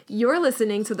You're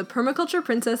listening to the Permaculture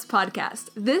Princess podcast.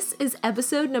 This is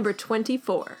episode number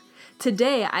 24.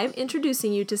 Today, I'm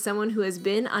introducing you to someone who has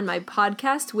been on my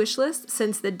podcast wish list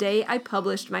since the day I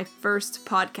published my first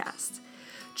podcast.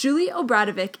 Julie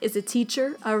Obradovic is a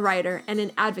teacher, a writer, and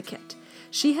an advocate.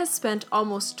 She has spent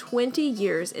almost 20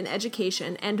 years in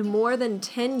education and more than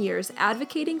 10 years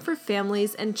advocating for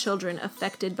families and children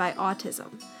affected by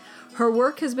autism. Her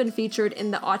work has been featured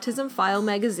in the Autism File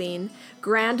magazine,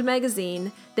 Grand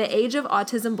magazine, the Age of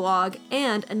Autism blog,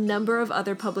 and a number of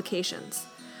other publications.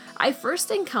 I first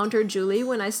encountered Julie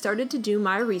when I started to do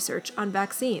my research on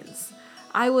vaccines.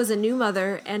 I was a new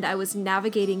mother and I was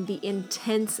navigating the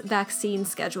intense vaccine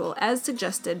schedule as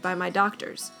suggested by my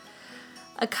doctors.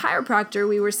 A chiropractor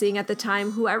we were seeing at the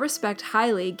time, who I respect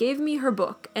highly, gave me her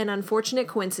book, An Unfortunate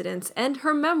Coincidence, and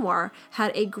her memoir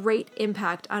had a great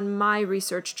impact on my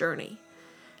research journey.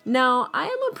 Now, I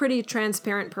am a pretty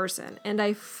transparent person, and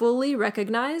I fully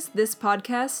recognize this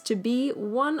podcast to be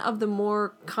one of the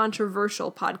more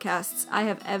controversial podcasts I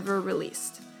have ever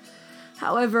released.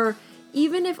 However,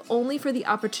 even if only for the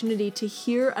opportunity to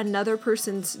hear another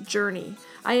person's journey,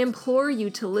 I implore you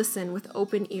to listen with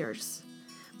open ears.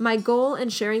 My goal in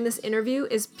sharing this interview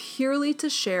is purely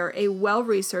to share a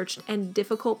well-researched and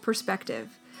difficult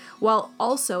perspective, while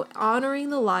also honoring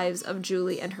the lives of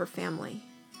Julie and her family.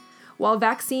 While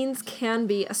vaccines can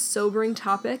be a sobering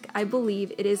topic, I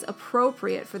believe it is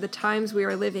appropriate for the times we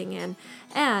are living in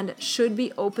and should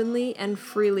be openly and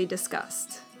freely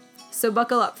discussed. So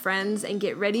buckle up, friends, and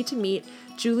get ready to meet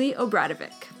Julie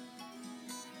Obradovic.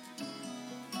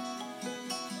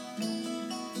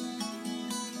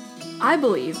 I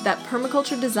believe that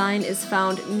permaculture design is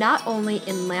found not only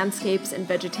in landscapes and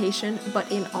vegetation,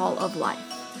 but in all of life.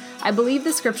 I believe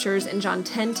the scriptures in John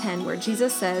 10:10, where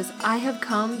Jesus says, "I have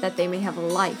come that they may have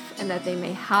life and that they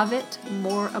may have it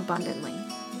more abundantly."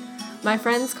 My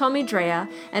friends call me Drea,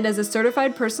 and as a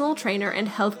certified personal trainer and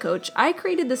health coach, I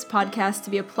created this podcast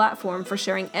to be a platform for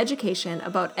sharing education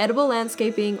about edible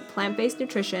landscaping, plant-based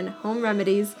nutrition, home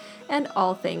remedies, and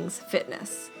all things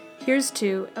fitness. Here's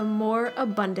to a more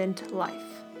abundant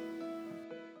life.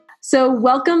 So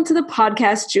welcome to the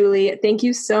podcast, Julie. Thank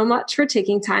you so much for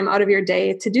taking time out of your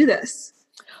day to do this.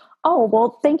 Oh,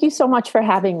 well, thank you so much for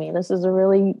having me. This is a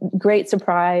really great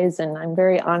surprise, and I'm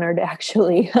very honored,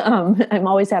 actually. I'm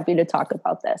always happy to talk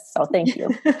about this, so thank you.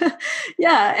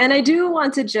 Yeah, and I do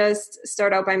want to just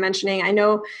start out by mentioning, I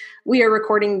know we are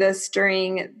recording this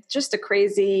during just a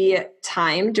crazy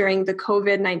time during the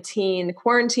COVID-19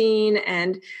 quarantine,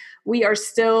 and we are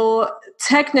still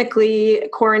technically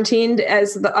quarantined,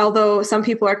 although some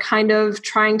people are kind of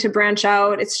trying to branch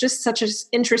out. It's just such an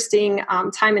interesting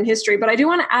time in history. But I do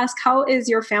want to ask, how is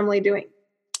your family doing?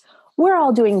 We're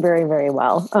all doing very, very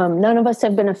well. None of us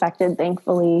have been affected,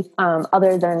 thankfully,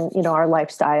 other than, our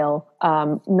lifestyle.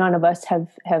 None of us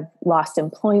have lost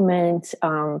employment.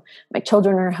 My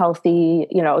children are healthy,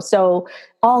 so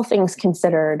all things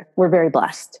considered, we're very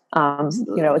blessed.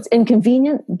 It's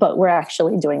inconvenient, but we're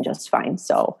actually doing just fine.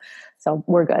 So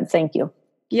we're good. Thank you.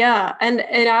 Yeah. And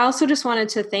I also just wanted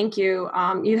to thank you.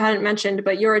 You hadn't mentioned,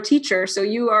 but you're a teacher. So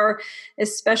you are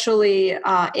especially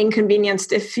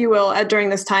inconvenienced, if you will, during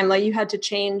this time. Like you had to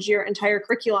change your entire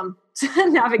curriculum to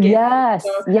navigate.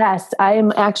 Yes.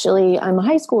 I'm a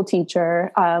high school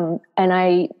teacher. And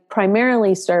I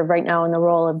primarily serve right now in the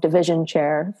role of division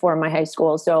chair for my high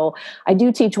school. So I do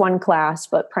teach one class,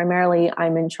 but primarily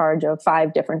I'm in charge of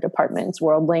 5 different departments: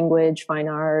 world language, fine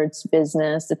arts,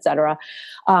 business, etc.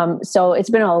 So it's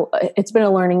been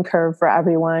a learning curve for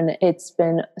everyone. It's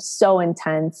been so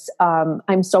intense.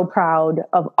 I'm so proud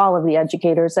of all of the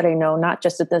educators that I know, not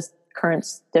just at this current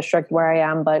district where I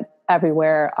am, but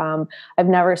everywhere. I've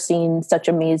never seen such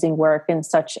amazing work in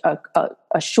such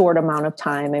a short amount of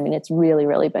time. I mean, it's really,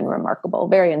 really been remarkable,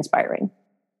 very inspiring.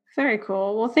 Very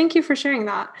cool. Well, thank you for sharing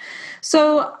that.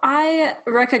 So I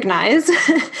recognize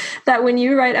that when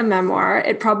you write a memoir,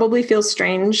 it probably feels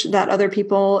strange that other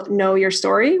people know your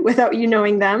story without you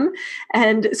knowing them.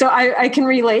 And so I can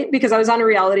relate, because I was on a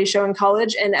reality show in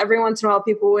college, and every once in a while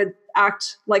people would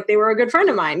act like they were a good friend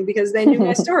of mine because they knew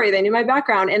my story, they knew my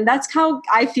background. And that's how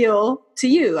I feel to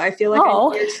you. I feel like I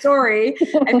know your story.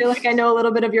 I feel like I know a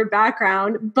little bit of your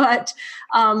background, but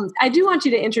I do want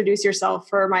you to introduce yourself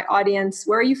for my audience.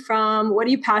 Where are you from? What are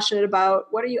you passionate about?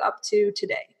 What are you up to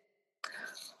today?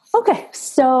 Okay.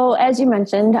 So as you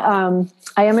mentioned, I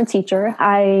am a teacher.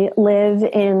 I live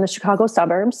in the Chicago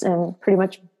suburbs and pretty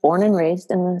much born and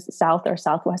raised in the south or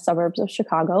southwest suburbs of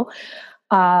Chicago.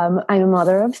 I'm a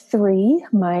mother of 3.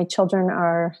 My children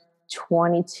are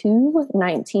 22,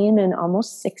 19, and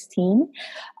almost 16.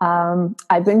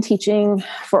 I've been teaching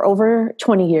for over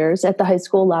 20 years at the high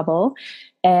school level,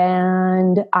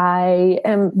 and I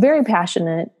am very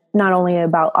passionate not only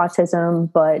about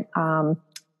autism, but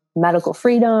medical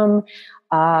freedom,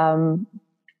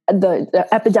 the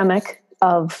epidemic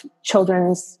of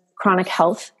children's chronic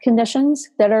health conditions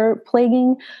that are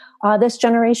plaguing this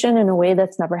generation in a way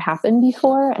that's never happened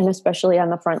before, and especially on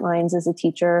the front lines as a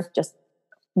teacher, just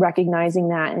recognizing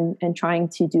that and trying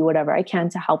to do whatever I can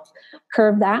to help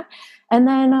curb that. And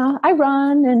then I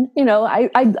run, and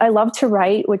I love to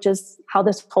write, which is how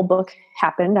this whole book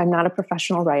happened. I'm not a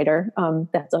professional writer.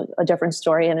 That's a different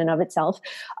story in and of itself.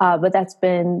 But that's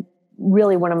been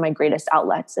really one of my greatest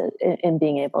outlets in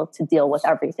being able to deal with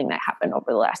everything that happened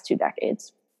over the last 2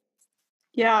 decades.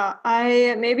 Yeah,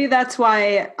 maybe that's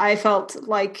why I felt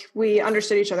like we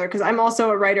understood each other, because I'm also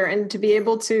a writer, and to be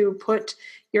able to put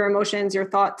your emotions, your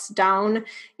thoughts down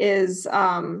is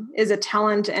a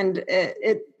talent, and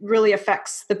it really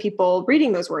affects the people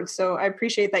reading those words. So I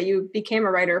appreciate that you became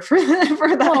a writer for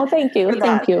that. Oh, thank you.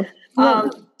 Thank you.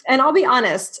 And I'll be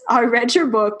honest, I read your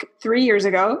book 3 years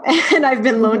ago, and I've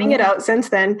been loaning it out since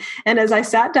then. And as I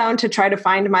sat down to try to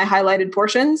find my highlighted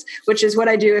portions, which is what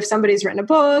I do if somebody's written a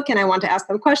book and I want to ask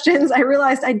them questions, I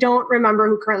realized I don't remember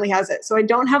who currently has it. So I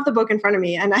don't have the book in front of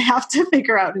me, and I have to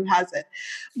figure out who has it.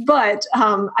 But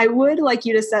I would like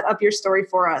you to set up your story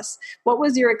for us. What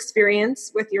was your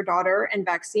experience with your daughter and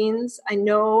vaccines? I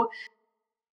know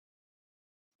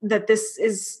that this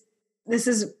is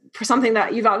something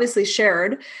that you've obviously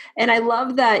shared. And I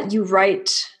love that you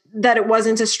write that it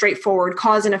wasn't a straightforward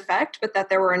cause and effect, but that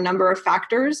there were a number of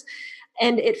factors.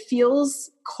 And it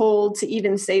feels cold to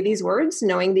even say these words,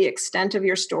 knowing the extent of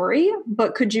your story.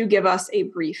 But could you give us a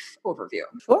brief overview?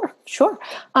 Sure.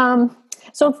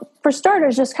 So for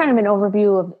starters, just kind of an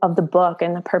overview of the book,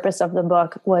 and the purpose of the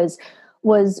book was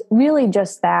really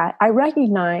just that. I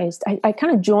recognized, I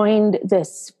kind of joined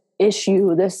this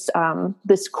issue, this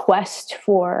quest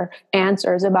for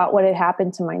answers about what had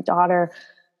happened to my daughter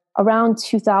around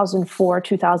 2004,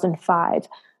 2005.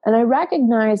 And I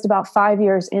recognized about 5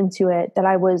 years into it that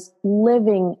I was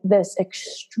living this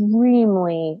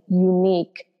extremely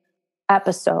unique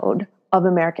episode of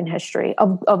American history,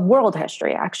 of world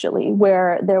history, actually,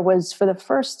 where there was, for the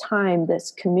first time, this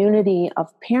community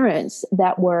of parents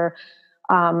that were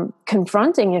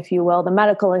confronting, if you will, the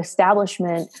medical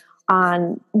establishment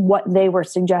on what they were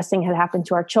suggesting had happened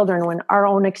to our children when our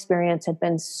own experience had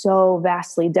been so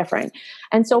vastly different.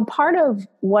 And so part of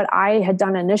what I had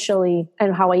done initially,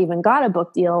 and how I even got a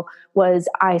book deal, was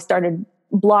I started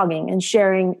blogging and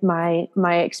sharing my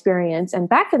experience. And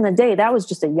back in the day, that was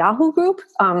just a Yahoo group.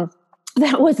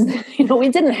 That was, we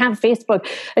didn't have Facebook.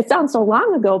 It sounds so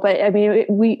long ago, but I mean,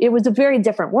 it was a very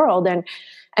different world.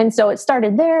 And so it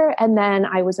started there. And then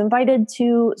I was invited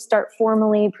to start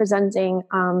formally presenting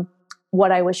what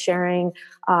I was sharing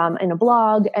in a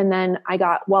blog. And then I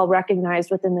got well recognized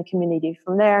within the community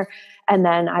from there. And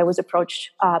then I was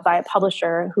approached by a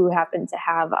publisher who happened to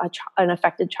have an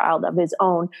affected child of his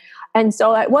own. And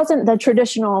so it wasn't the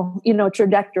traditional,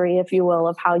 trajectory, if you will,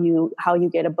 of how you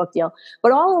get a book deal.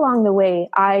 But all along the way,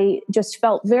 I just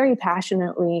felt very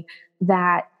passionately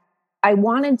that I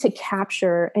wanted to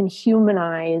capture and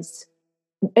humanize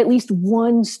at least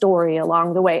one story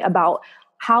along the way about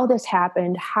how this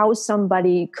happened, how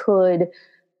somebody could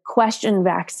question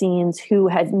vaccines who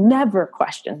had never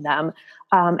questioned them,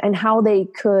 and how they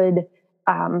could,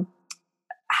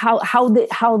 how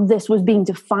this was being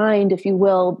defined, if you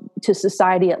will, to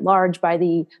society at large by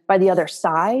the other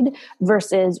side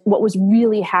versus what was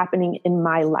really happening in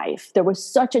my life. There was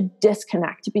such a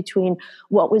disconnect between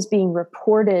what was being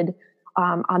reported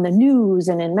on the news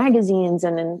and in magazines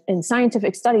and in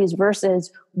scientific studies versus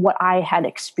what I had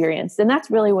experienced. And that's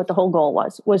really what the whole goal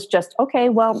was just, okay,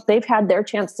 well, they've had their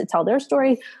chance to tell their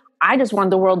story. I just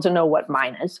want the world to know what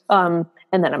mine is. And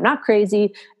that I'm not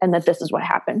crazy, and that this is what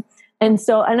happened. And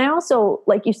I also,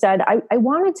 like you said, I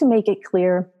wanted to make it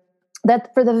clear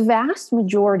that for the vast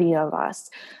majority of us,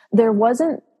 there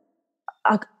wasn't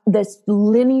this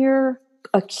linear,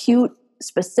 acute,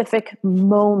 specific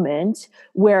moment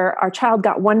where our child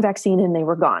got one vaccine and they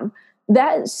were gone.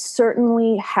 That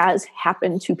certainly has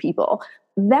happened to people.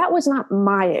 That was not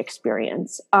my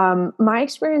experience. My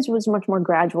experience was much more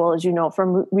gradual, as you know,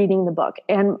 from reading the book.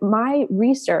 And my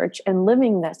research and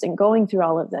living this and going through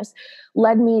all of this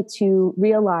led me to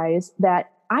realize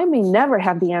that I may never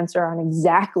have the answer on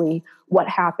exactly what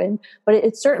happened, but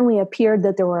it certainly appeared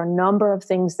that there were a number of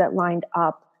things that lined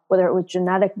up whether it was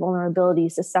genetic vulnerability,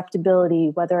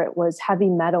 susceptibility, whether it was heavy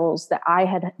metals that I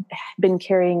had been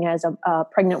carrying as a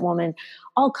pregnant woman,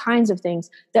 all kinds of things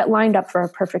that lined up for a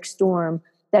perfect storm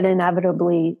that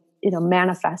inevitably,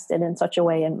 manifested in such a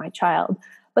way in my child.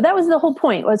 But that was the whole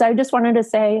point, was I just wanted to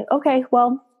say, okay,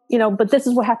 well, but this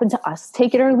is what happened to us.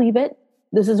 Take it or leave it.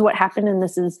 This is what happened, and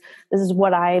this is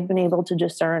what I've been able to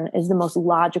discern is the most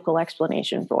logical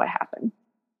explanation for what happened.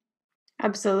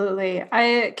 Absolutely.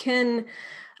 I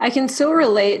can so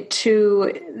relate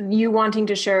to you wanting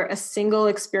to share a single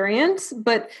experience,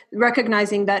 but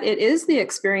recognizing that it is the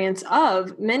experience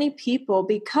of many people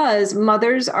because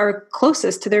mothers are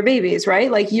closest to their babies, right?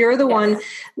 Like you're the one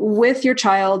with your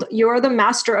child, you're the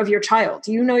master of your child.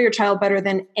 You know your child better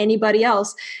than anybody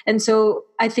else. And so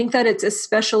I think that it's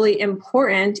especially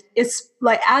important. It's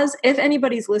like, as if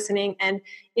anybody's listening and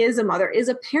is a mother, is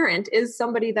a parent, is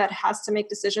somebody that has to make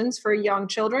decisions for young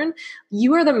children,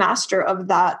 you are the master of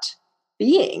that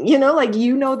being, like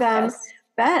you know them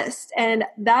best. And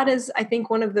that is, I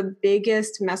think, one of the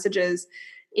biggest messages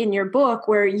in your book,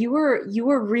 where you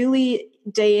were really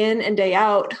day in and day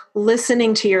out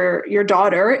listening to your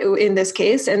daughter in this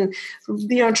case, and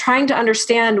trying to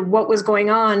understand what was going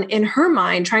on in her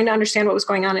mind, trying to understand what was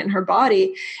going on in her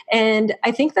body. And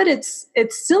I think that it's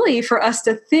silly for us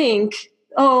to think,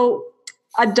 oh,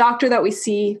 a doctor that we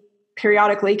see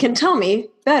periodically can tell me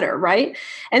better, right?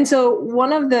 And so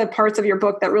one of the parts of your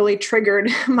book that really triggered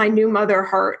my new mother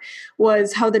heart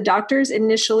was how the doctors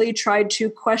initially tried to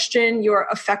question your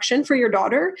affection for your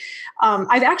daughter.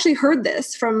 I've actually heard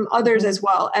this from others as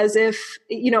well, as if,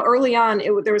 early on,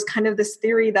 there was kind of this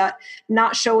theory that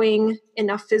not showing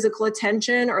enough physical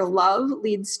attention or love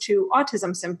leads to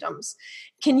autism symptoms.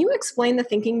 Can you explain the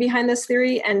thinking behind this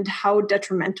theory and how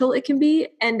detrimental it can be,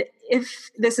 and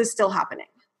if this is still happening?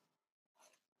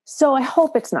 So I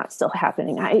hope it's not still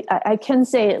happening. I can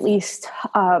say, at least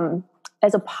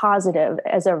as a positive,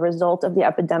 as a result of the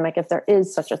epidemic, if there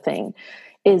is such a thing,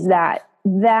 is that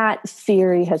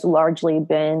theory has largely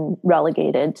been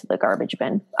relegated to the garbage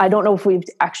bin. I don't know if we've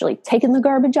actually taken the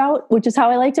garbage out, which is how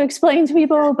I like to explain to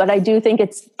people, but I do think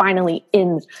it's finally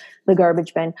in the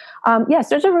garbage bin. Yes,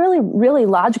 there's a really, really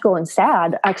logical and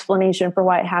sad explanation for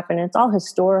why it happened. It's all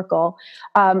historical.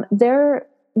 There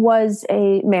was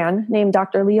a man named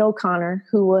Dr. Leo Kanner,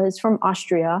 who was from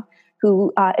Austria,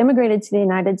 who immigrated to the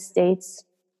United States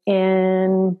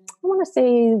in, I want to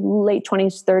say, late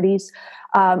 20s, 30s,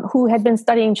 who had been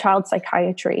studying child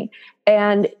psychiatry.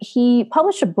 And he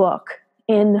published a book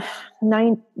in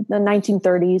the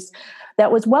 1930s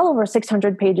that was well over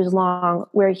 600 pages long,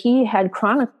 where he had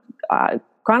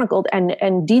chronicled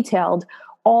and detailed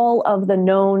all of the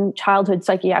known childhood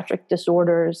psychiatric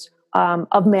disorders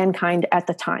of mankind at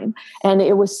the time. And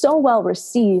it was so well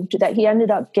received that he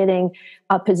ended up getting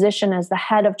a position as the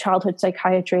head of childhood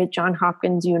psychiatry at Johns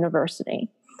Hopkins University.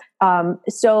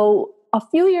 So a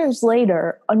few years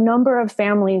later, a number of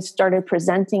families started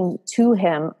presenting to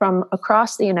him from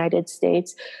across the United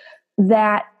States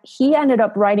that he ended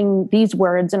up writing these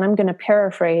words, and I'm going to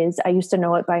paraphrase. I used to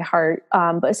know it by heart,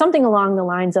 but something along the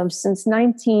lines of, since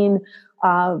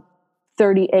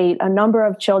 1938, a number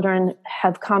of children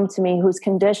have come to me whose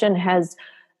condition has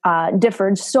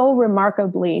differed so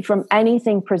remarkably from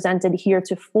anything presented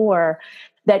heretofore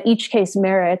that each case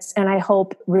merits, and I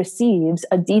hope receives,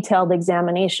 a detailed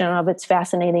examination of its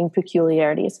fascinating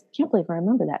peculiarities. I can't believe I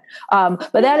remember that.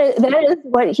 But that is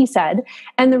what he said.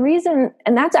 And the reason,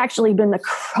 and that's actually been the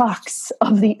crux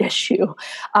of the issue,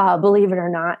 believe it or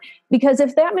not, because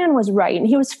if that man was right, and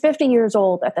he was 50 years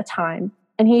old at the time,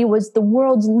 and he was the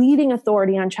world's leading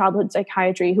authority on childhood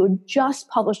psychiatry, who had just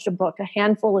published a book a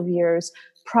handful of years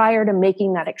prior to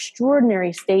making that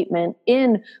extraordinary statement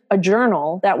in a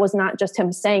journal that was not just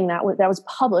him saying that was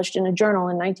published in a journal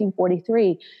in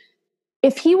 1943.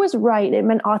 If he was right, it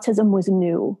meant autism was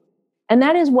new. And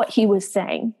that is what he was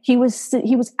saying. He was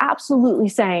absolutely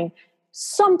saying,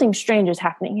 something strange is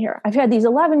happening here. I've had these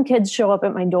 11 kids show up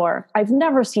at my door. I've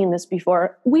never seen this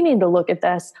before. We need to look at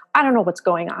this. I don't know what's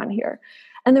going on here.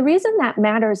 And the reason that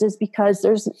matters is because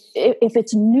if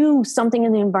it's new, something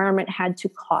in the environment had to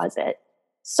cause it.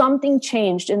 Something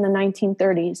changed in the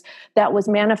 1930s that was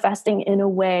manifesting in a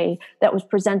way that was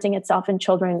presenting itself in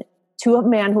children to a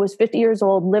man who was 50 years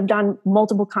old, lived on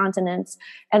multiple continents,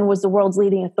 and was the world's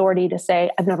leading authority to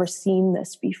say, I've never seen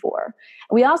this before.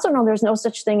 We also know there's no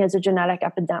such thing as a genetic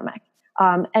epidemic,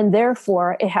 and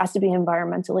therefore it has to be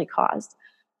environmentally caused.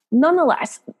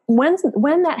 Nonetheless, when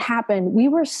that happened, we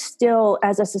were still,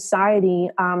 as a society,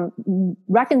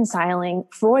 reconciling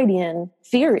Freudian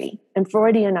theory and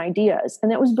Freudian ideas.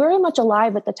 And it was very much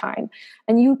alive at the time.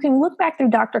 And you can look back through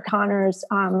Dr. Connor's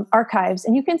archives,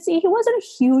 and you can see he wasn't a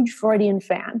huge Freudian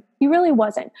fan. He really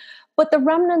wasn't. But the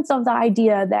remnants of the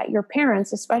idea that your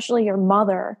parents, especially your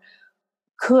mother,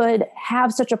 could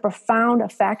have such a profound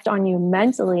effect on you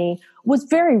mentally was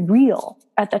very real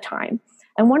at the time.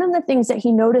 And one of the things that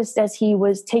he noticed as he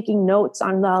was taking notes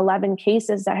on the 11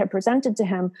 cases that had presented to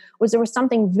him was there was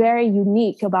something very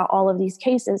unique about all of these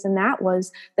cases. And that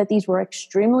was that these were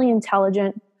extremely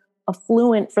intelligent,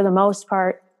 affluent for the most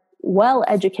part,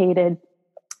 well-educated,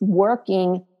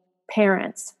 working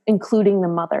parents, including the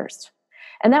mothers.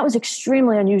 And that was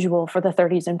extremely unusual for the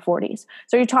 30s and 40s.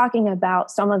 So you're talking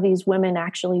about some of these women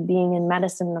actually being in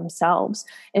medicine themselves.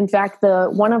 In fact,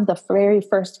 one of the very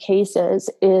first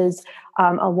cases is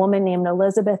a woman named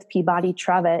Elizabeth Peabody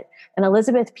Trevitt. And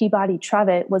Elizabeth Peabody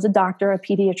Trevitt was a doctor, a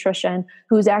pediatrician,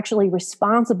 who's actually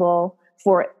responsible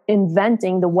for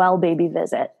inventing the well baby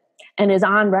visit, and is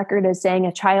on record as saying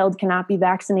a child cannot be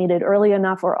vaccinated early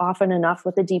enough or often enough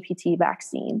with the DPT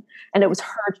vaccine. And it was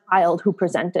her child who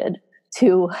presented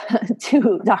to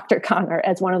Dr. Connor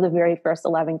as one of the very first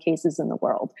 11 cases in the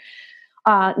world.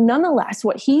 Nonetheless,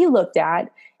 what he looked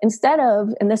at, instead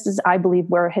of, and this is, I believe,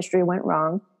 where history went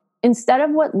wrong, instead of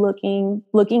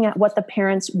looking at what the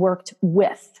parents worked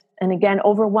with, and again,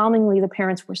 overwhelmingly, the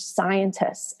parents were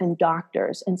scientists and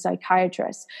doctors and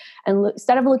psychiatrists. And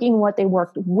instead of looking at what they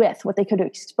worked with, what they could be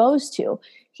exposed to,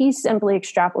 he simply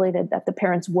extrapolated that the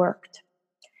parents worked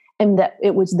and that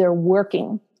it was their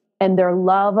working and their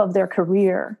love of their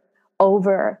career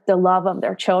over the love of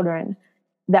their children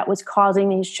that was causing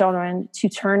these children to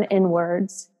turn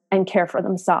inwards and care for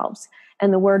themselves.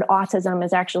 And the word autism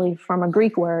is actually from a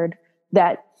Greek word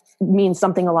that means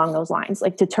something along those lines,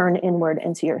 like to turn inward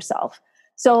into yourself.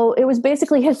 So it was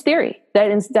basically his theory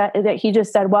that he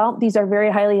just said, well, these are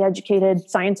very highly educated,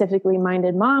 scientifically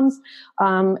minded moms,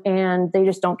 and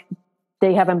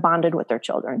they haven't bonded with their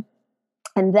children.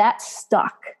 And that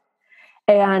stuck.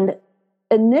 And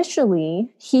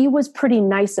initially, he was pretty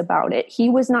nice about it. He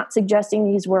was not suggesting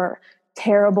these were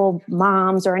terrible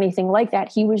moms or anything like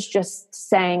that. He was just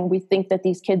saying, we think that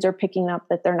these kids are picking up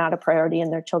that they're not a priority in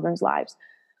their children's lives.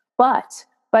 But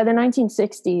by the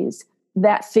 1960s,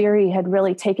 that theory had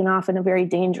really taken off in a very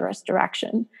dangerous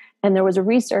direction. And there was a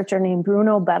researcher named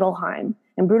Bruno Bettelheim.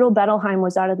 And Bruno Bettelheim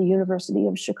was out of the University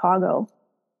of Chicago.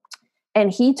 And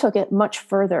he took it much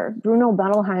further. Bruno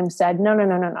Bettelheim said,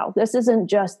 no. This isn't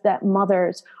just that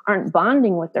mothers aren't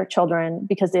bonding with their children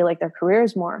because they like their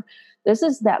careers more. This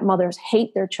is that mothers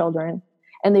hate their children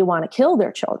and they want to kill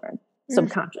their children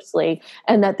subconsciously,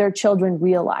 and that their children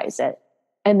realize it.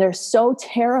 And they're so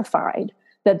terrified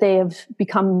that they have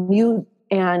become mute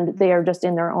and they are just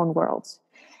in their own worlds.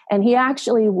 And he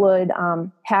actually would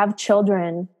have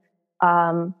children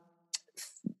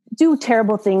do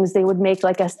terrible things. They would make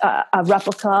like a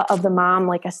replica of the mom,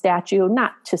 like a statue,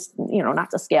 not to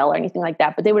scale or anything like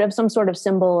that, but they would have some sort of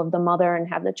symbol of the mother and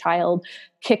have the child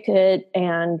kick it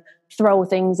and throw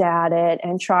things at it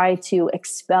and try to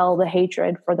expel the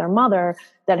hatred for their mother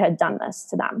that had done this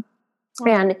to them.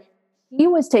 And he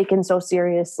was taken so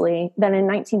seriously that in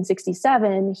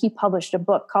 1967, he published a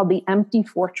book called The Empty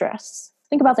Fortress.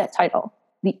 Think about that title,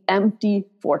 The Empty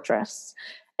Fortress.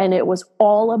 And it was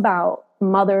all about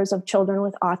mothers of children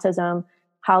with autism,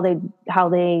 how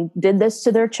they did this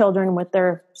to their children with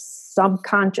their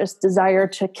subconscious desire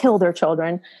to kill their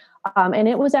children. And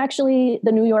it was actually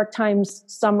the New York Times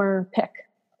summer pick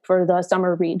for the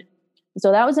summer read.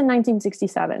 So that was in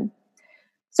 1967.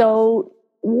 So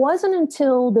it wasn't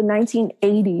until the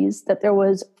 1980s that there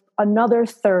was another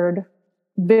third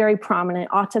very prominent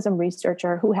autism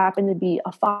researcher who happened to be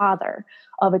a father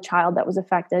of a child that was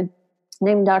affected,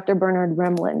 named Dr. Bernard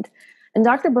Rimland. And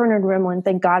Dr. Bernard Rimland,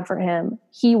 thank God for him,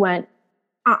 he went,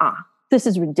 this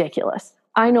is ridiculous.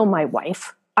 I know my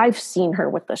wife. I've seen her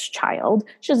with this child.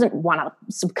 She doesn't want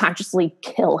to subconsciously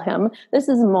kill him. This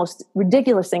is the most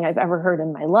ridiculous thing I've ever heard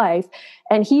in my life.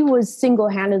 And he was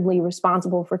single-handedly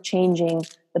responsible for changing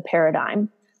the paradigm.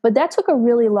 But that took a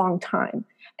really long time.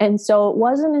 And so it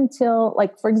wasn't until,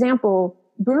 like, for example,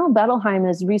 Bruno Bettelheim,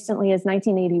 as recently as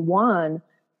 1981,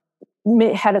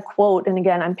 had a quote, and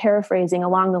again, I'm paraphrasing,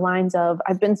 along the lines of,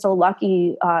 I've been so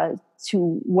lucky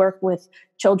to work with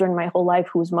children my whole life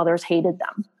whose mothers hated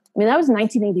them. I mean, that was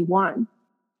 1981.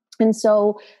 And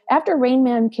so after Rain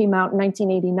Man came out in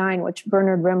 1989, which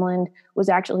Bernard Rimland was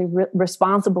actually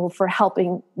responsible for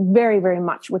helping very, very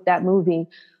much with that movie,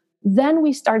 then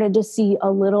we started to see a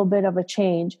little bit of a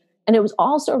change. And it was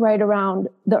also right around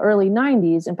the early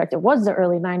 90s, in fact, it was the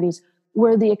early 90s,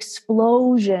 where the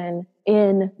explosion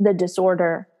in the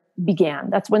disorder began.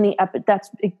 That's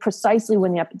precisely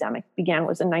when the epidemic began,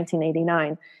 was in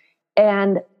 1989.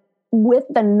 And with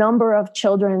the number of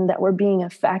children that were being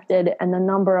affected and the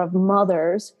number of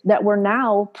mothers that were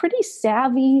now pretty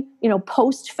savvy,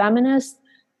 post-feminist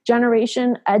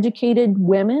generation, educated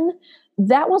women,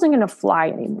 that wasn't going to fly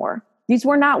anymore. These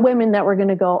were not women that were going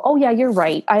to go, oh yeah, you're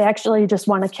right, I actually just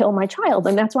want to kill my child,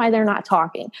 and that's why they're not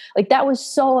talking. Like, that was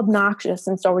so obnoxious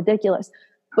and so ridiculous.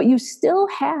 But you still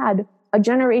had a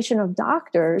generation of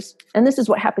doctors, and this is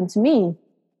what happened to me,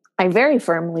 I very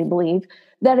firmly believe,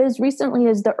 that as recently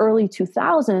as the early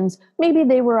 2000s, maybe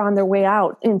they were on their way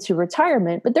out into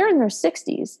retirement, but they're in their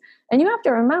 60s. And you have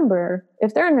to remember,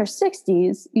 if they're in their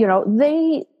 60s,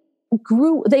 they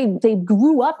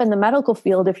grew up in the medical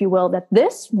field, if you will, that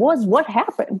this was what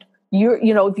happened.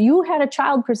 If you had a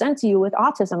child present to you with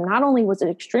autism, not only was it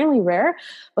extremely rare,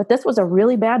 but this was a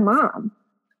really bad mom.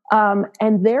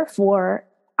 And therefore,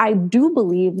 I do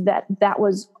believe that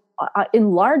was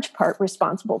in large part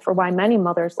responsible for why many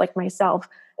mothers like myself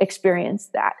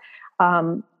experienced that.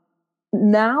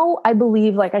 Now, I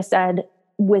believe, like I said,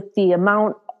 with the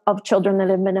amount of children that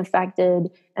have been affected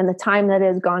and the time that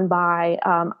has gone by,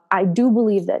 I do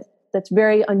believe that that's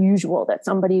very unusual that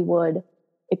somebody would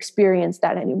experience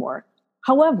that anymore.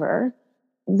 However,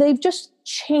 they've just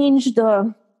changed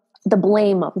the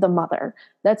blame of the mother.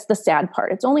 That's the sad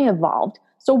part. It's only evolved.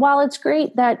 So while it's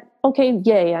great that, okay,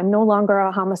 yay, I'm no longer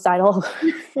a homicidal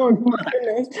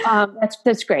mother.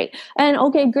 That's great. And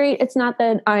okay, great. It's not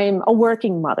that I'm a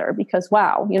working mother, because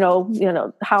wow,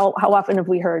 how often have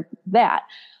we heard that?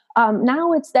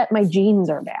 Now it's that my genes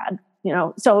are bad.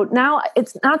 So now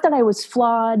it's not that I was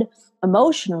flawed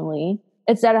emotionally.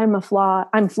 It's that I'm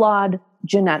flawed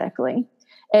genetically.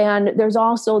 And there's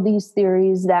also these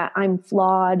theories that I'm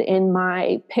flawed in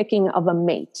my picking of a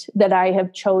mate, that I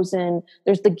have chosen.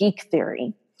 There's the geek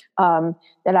theory,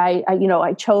 that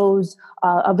I chose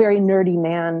a very nerdy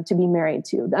man to be married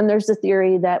to. Then there's the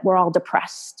theory that we're all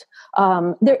depressed.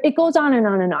 It goes on and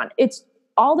on and on. It's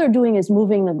all they're doing is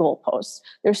moving the goalposts.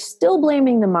 They're still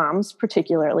blaming the moms,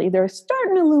 particularly. They're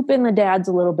starting to loop in the dads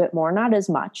a little bit more, not as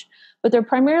much, but they're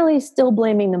primarily still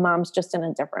blaming the moms, just in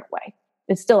a different way.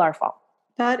 It's still our fault.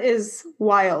 That is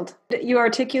wild. You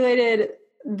articulated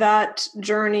that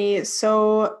journey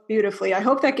so beautifully. I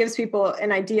hope that gives people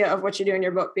an idea of what you do in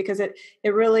your book, because it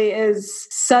really is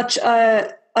such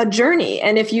a journey.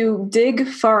 And if you dig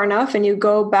far enough and you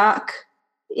go back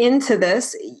into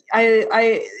this,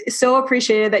 I so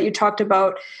appreciated that you talked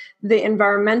about the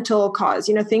environmental cause,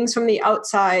 things from the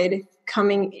outside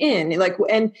coming in,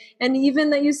 and even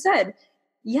that you said,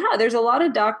 yeah, there's a lot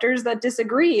of doctors that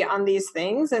disagree on these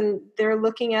things and they're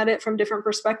looking at it from different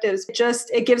perspectives.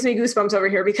 It gives me goosebumps over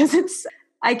here, because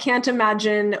I can't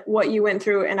imagine what you went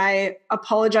through. And I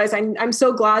apologize. I'm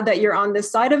so glad that you're on this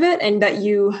side of it and that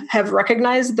you have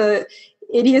recognized the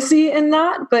idiocy in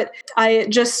that. But I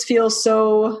just feel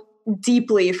so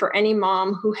deeply for any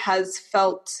mom who has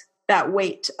felt that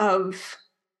weight of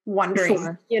wondering,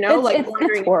 Sure. wondering.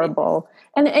 It's horrible.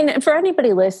 And for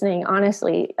anybody listening,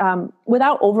 honestly,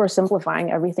 without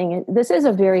oversimplifying everything, this is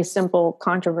a very simple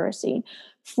controversy.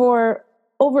 For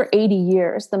over 80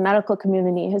 years, the medical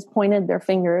community has pointed their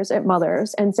fingers at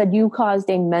mothers and said, you caused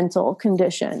a mental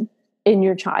condition in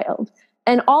your child.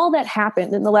 And all that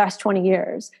happened in the last 20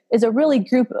 years is a really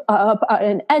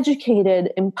an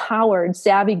educated, empowered,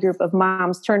 savvy group of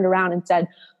moms turned around and said,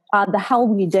 the hell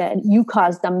we did. You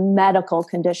caused a medical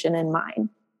condition in mine.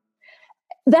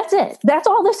 That's it. That's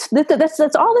all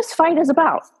this fight is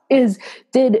about. Is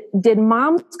did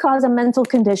moms cause a mental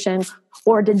condition,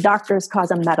 or did doctors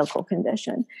cause a medical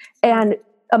condition? And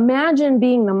imagine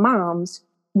being the moms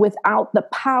without the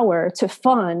power to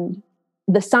fund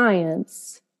the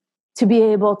science to be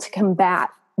able to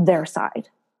combat their side.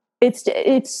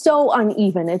 It's so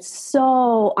uneven. It's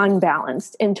so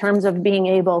unbalanced in terms of being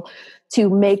able to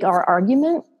make our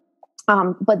argument.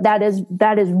 But that is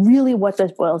really what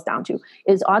this boils down to.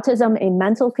 Is autism a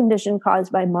mental condition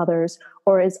caused by mothers,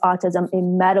 or is autism a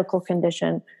medical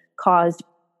condition caused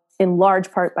in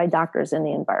large part by doctors in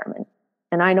the environment?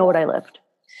 And I know what I lived.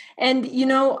 And,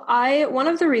 one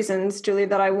of the reasons, Julie,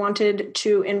 that I wanted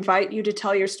to invite you to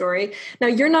tell your story. Now,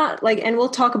 you're not and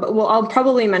I'll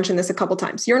probably mention this a couple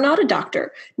times. You're not a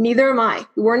doctor. Neither am I.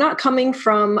 We're not coming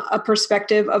from a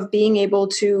perspective of being able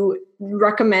to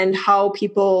recommend how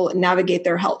people navigate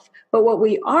their health. But what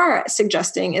we are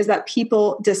suggesting is that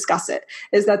people discuss it,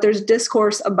 is that there's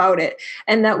discourse about it,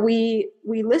 and that we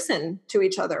listen to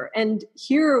each other and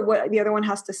hear what the other one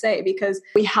has to say, because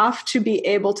we have to be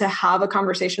able to have a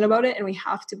conversation about it, and we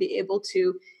have to be able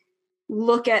to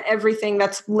look at everything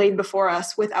that's laid before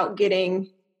us without getting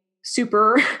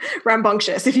super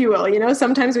rambunctious, if you will.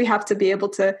 Sometimes we have to be able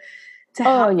to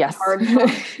Oh, have yes. hard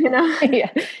talk,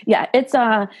 Yeah.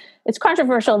 It's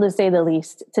controversial to say the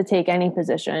least to take any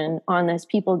position on this.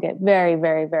 People get very,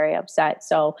 very, very upset.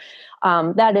 So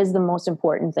that is the most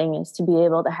important thing, is to be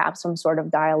able to have some sort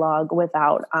of dialogue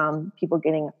without people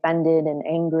getting offended and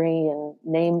angry and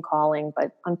name calling.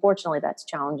 But unfortunately, that's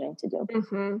challenging to do.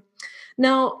 Mm-hmm.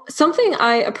 Now, something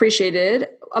I appreciated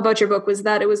about your book was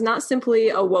that it was not simply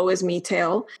a woe is me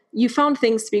tale. You found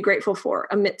things to be grateful for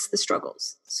amidst the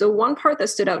struggles. So one part that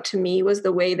stood out to me was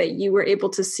the way that you were able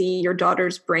to see your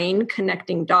daughter's brain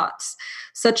connecting dots,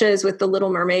 such as with the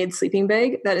Little Mermaid sleeping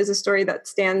bag. That is a story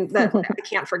that I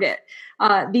can't forget.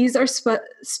 These are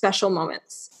special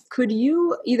moments. Could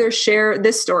you either share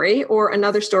this story or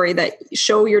another story that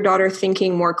show your daughter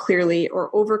thinking more clearly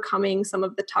or overcoming some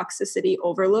of the toxicity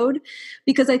overload?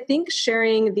 Because I think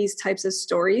sharing these types of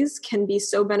stories can be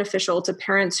so beneficial to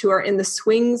parents who are in the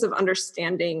swings of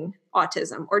understanding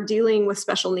autism or dealing with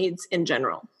special needs in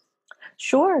general.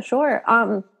 Sure.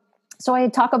 So I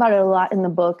talk about it a lot in the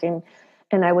book, and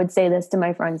I would say this to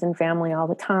my friends and family all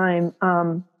the time.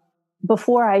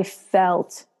 Before I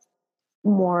felt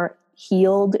more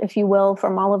healed, if you will,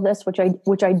 from all of this, which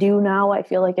I do now. I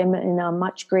feel like I'm in a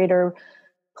much greater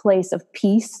place of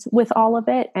peace with all of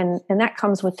it, and that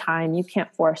comes with time. You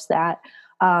can't force that.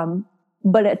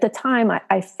 But at the time,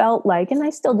 I felt like, and I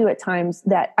still do at times,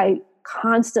 that I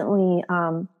constantly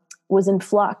was in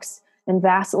flux and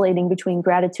vacillating between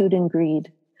gratitude and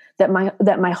greed. That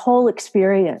my whole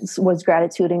experience was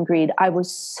gratitude and greed. I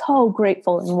was so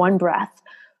grateful in one breath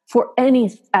for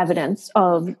any evidence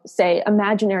of, say,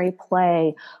 imaginary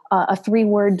play, a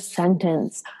 3-word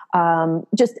sentence,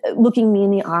 just looking me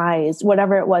in the eyes,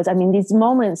 whatever it was. I mean, these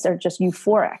moments are just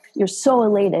euphoric. You're so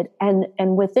elated.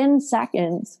 And within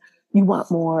seconds, you want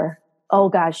more. Oh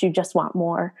gosh, you just want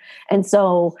more. And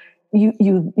so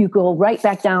you go right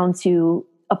back down to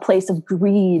a place of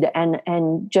greed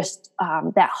and just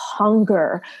that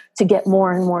hunger to get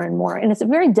more and more and more. And it's a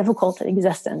very difficult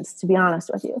existence, to be honest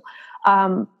with you.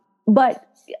 But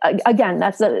again,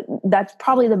 that's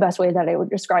probably the best way that I would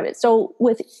describe it. So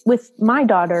with my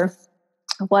daughter,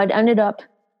 what ended up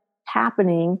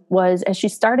happening was, as she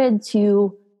started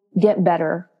to get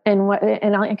better, and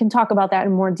I can talk about that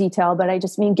in more detail, but I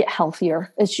just mean get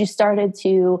healthier, as she started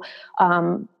to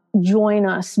join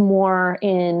us more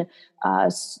in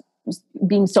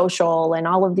being social and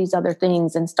all of these other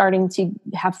things, and starting to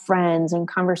have friends and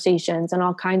conversations and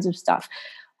all kinds of stuff.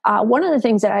 One of the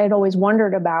things that I had always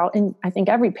wondered about, and I think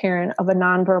every parent of a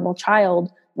nonverbal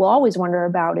child will always wonder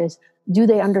about, is, do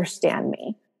they understand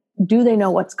me? Do they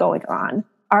know what's going on?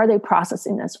 Are they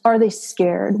processing this? Are they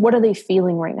scared? What are they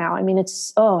feeling right now? I mean, it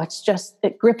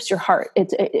grips your heart.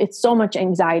 It's so much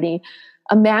anxiety,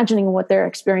 imagining what their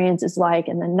experience is like,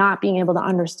 and then not being able to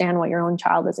understand what your own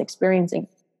child is experiencing.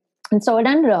 And so it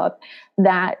ended up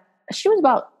that she was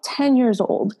about 10 years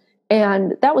old.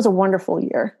 And that was a wonderful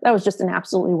year. That was just an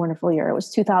absolutely wonderful year. It was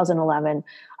 2011.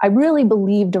 I really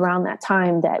believed around that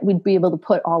time that we'd be able to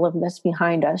put all of this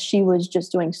behind us. She was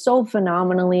just doing so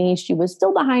phenomenally. She was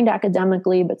still behind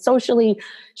academically, but socially,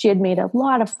 she had made a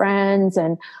lot of friends,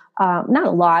 and not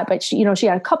a lot, but she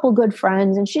had a couple good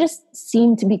friends, and she just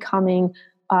seemed to be becoming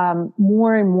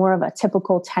more and more of a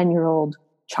typical 10-year-old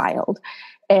child.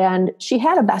 And she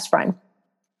had a best friend.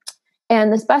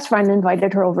 And this best friend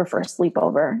invited her over for a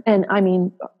sleepover. And I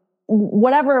mean,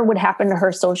 whatever would happen to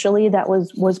her socially that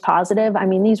was positive. I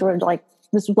mean, this was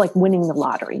like winning the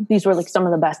lottery. These were like some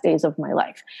of the best days of my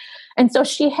life. And so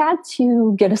she had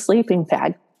to get a sleeping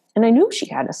bag. And I knew she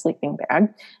had a sleeping bag.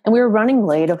 And we were running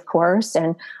late, of course.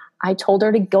 And I told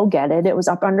her to go get it. It was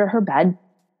up under her bed.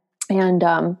 And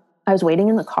I was waiting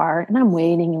in the car, and I'm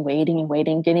waiting and waiting and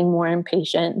waiting, getting more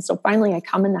impatient. And so finally I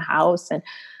come in the house, and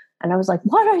I was like,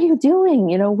 "What are you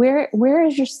doing? Where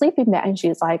is your sleeping bag?" And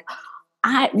she's like,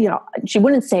 she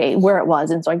wouldn't say where it was.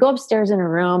 And so I go upstairs in her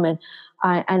room, and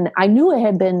I knew it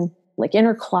had been like in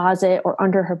her closet or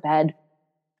under her bed.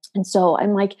 And so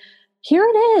I'm like, "Here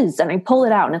it is." And I pull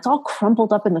it out, and it's all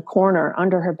crumpled up in the corner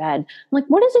under her bed. I'm like,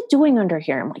 "What is it doing under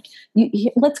here?" I'm like,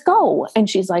 "Let's go." And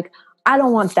she's like, "I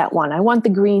don't want that one. I want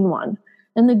the green one."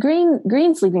 And the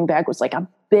green sleeping bag was like a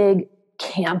big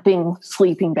camping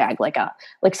sleeping bag, like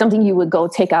something you would go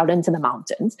take out into the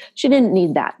mountains. She didn't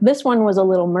need that. This one was a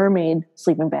Little Mermaid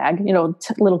sleeping bag,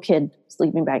 little kid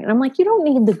sleeping bag. And I'm like, "You don't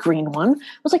need the green one."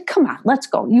 I was like, "Come on, let's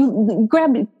go. You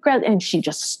grab it. And she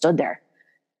just stood there,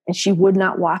 and she would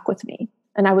not walk with me.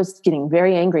 And I was getting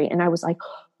very angry. And I was like,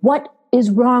 "What is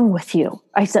wrong with you?"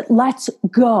 I said, "Let's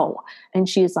go." And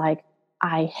she's like,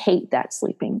 "I hate that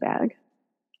sleeping bag."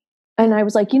 And I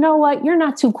was like, you know what? You're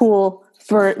not too cool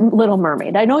for Little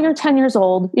Mermaid. I know you're 10 years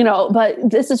old, but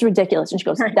this is ridiculous. And she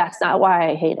goes, Right. that's not why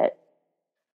I hate it.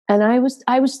 And I was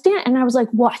and I was like,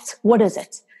 what is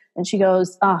it? And she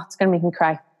goes, oh, it's going to make me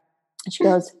cry. And she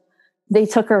goes, they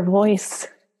took her voice.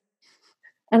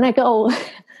 And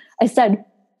I said,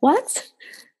 what?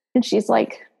 And she's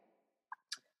like,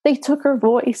 they took her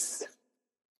voice.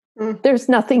 There's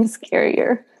nothing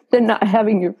scarier than not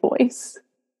having your voice.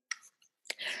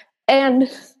 And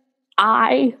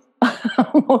I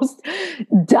almost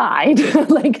died.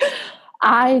 Like,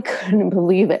 I couldn't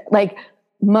believe it. Like,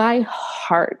 my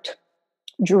heart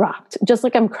dropped, just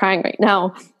like I'm crying right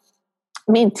now.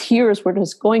 I mean, tears were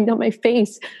just going down my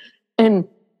face. And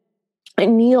I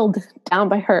kneeled down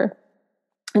by her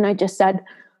and I just said,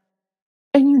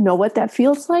 and you know what that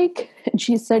feels like? And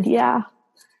she said, yeah.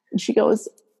 And she goes,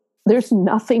 there's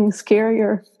nothing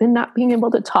scarier than not being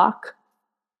able to talk.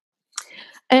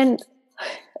 And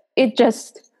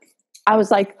I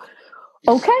was like,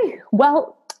 okay,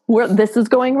 well, this is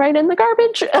going right in the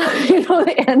garbage,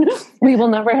 and we will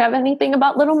never have anything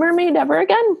about Little Mermaid ever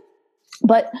again.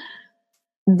 But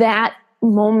that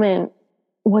moment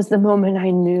was the moment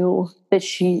I knew that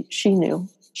she knew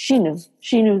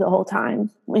the whole time,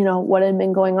 what had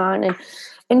been going on.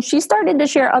 And she started to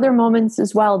share other moments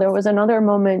as well. There was another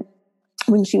moment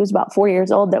when she was about 4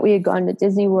 years old that we had gone to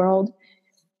Disney World.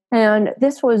 And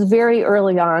this was very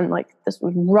early on, like this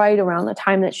was right around the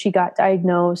time that she got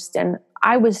diagnosed. And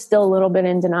I was still a little bit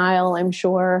in denial, I'm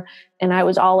sure. And I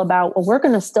was all about, well, we're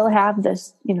going to still have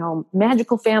this,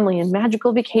 magical family and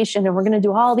magical vacation. And we're going to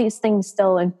do all these things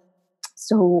still. And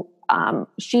so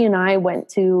she and I went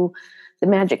to the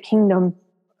Magic Kingdom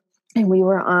and we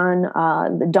were on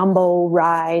the Dumbo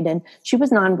ride, and she was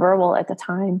nonverbal at the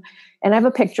time. And I have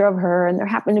a picture of her, and there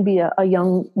happened to be a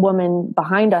young woman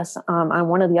behind us on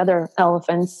one of the other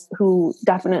elephants who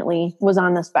definitely was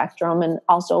on the spectrum and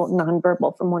also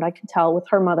nonverbal from what I could tell with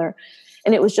her mother.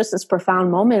 And it was just this profound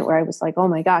moment where I was like, oh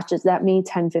my gosh, is that me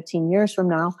 10, 15 years from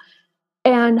now?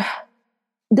 And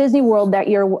Disney World that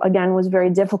year, again, was very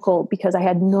difficult because I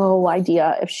had no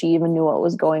idea if she even knew what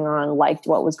was going on, liked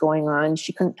what was going on.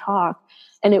 She couldn't talk.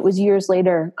 And it was years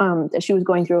later that she was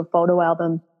going through a photo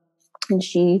album, and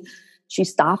she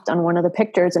stopped on one of the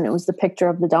pictures, and it was the picture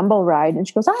of the Dumbo ride. And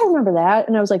she goes, I remember that.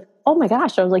 And I was like, oh my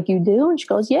gosh. I was like, you do? And she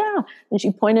goes, yeah. And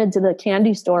she pointed to the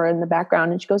candy store in the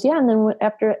background, and she goes, yeah. And then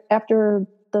after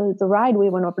the ride, we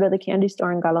went over to the candy store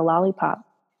and got a lollipop.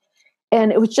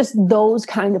 And it was just those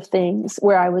kind of things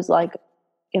where I was like,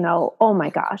 oh my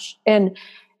gosh. And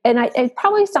it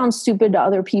probably sounds stupid to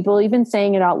other people. Even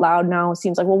saying it out loud now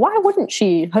seems like, well, why wouldn't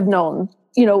she have known,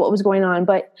 what was going on?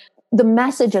 But the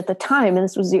message at the time, and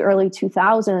this was the early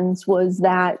 2000s, was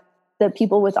that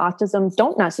people with autism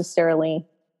don't necessarily,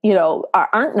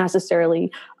 aren't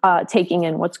necessarily taking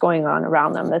in what's going on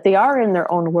around them, that they are in their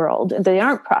own world, they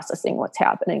aren't processing what's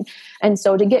happening. And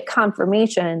so to get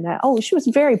confirmation that, oh, she was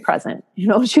very present,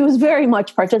 she was very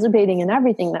much participating in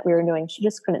everything that we were doing, she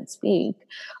just couldn't speak.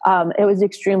 It was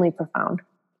extremely profound.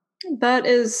 That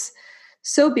is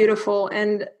so beautiful.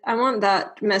 And I want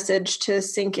that message to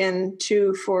sink in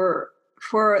too for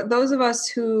those of us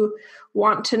who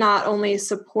want to not only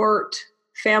support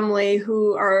family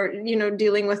who are,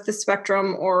 dealing with the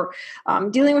spectrum or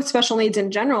dealing with special needs in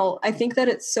general. I think that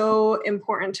it's so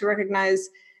important to recognize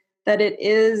that it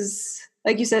is,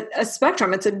 like you said, a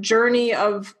spectrum. It's a journey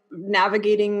of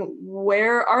navigating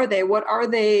where are they? What are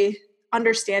they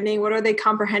understanding? What are they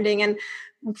comprehending? And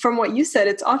from what you said,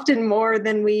 it's often more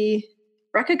than we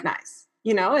recognize,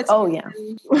 it's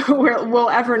we'll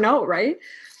ever know, right?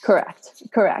 Correct.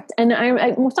 And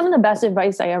I some of the best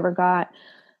advice I ever got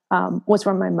was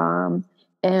from my mom.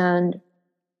 And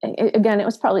again, it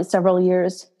was probably several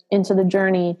years into the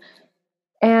journey.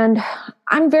 And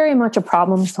I'm very much a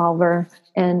problem solver.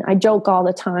 And I joke all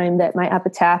the time that my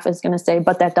epitaph is going to say,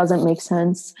 but that doesn't make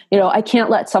sense. I can't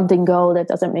let something go that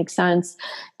doesn't make sense.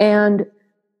 And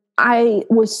I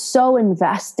was so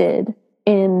invested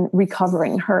in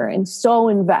recovering her and so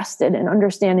invested in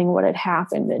understanding what had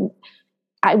happened. And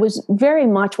I was very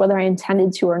much, whether I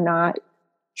intended to or not,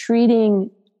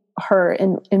 treating her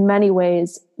in many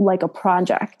ways like a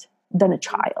project than a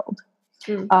child.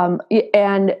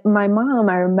 And my mom,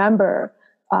 I remember,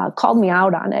 called me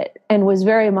out on it and was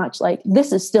very much like,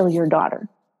 this is still your daughter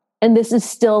and this is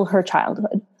still her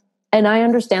childhood. And I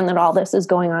understand that all this is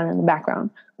going on in the background,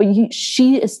 but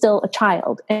she is still a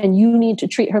child and you need to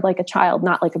treat her like a child,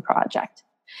 not like a project.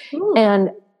 Ooh.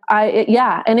 And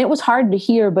and it was hard to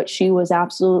hear, but she was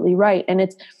absolutely right. And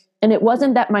it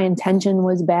wasn't that my intention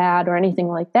was bad or anything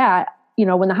like that.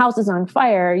 when the house is on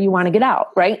fire, you want to get out,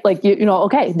 right? Like,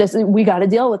 okay, we got to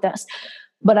deal with this.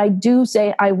 But I do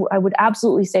say, I would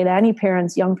absolutely say to any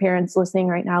parents, young parents listening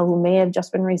right now who may have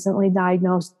just been recently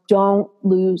diagnosed, don't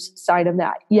lose sight of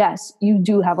that. Yes, you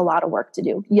do have a lot of work to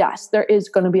do. Yes, there is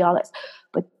going to be all this,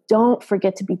 but don't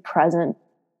forget to be present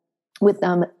with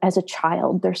them as a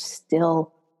child. They're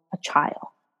still a child.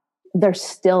 They're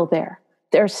still there.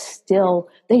 They still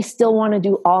want to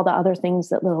do all the other things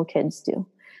that little kids do.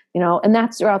 And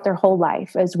that's throughout their whole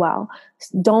life as well.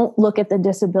 Don't look at the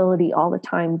disability all the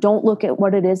time. Don't look at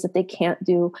what it is that they can't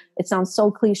do. It sounds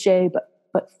so cliche,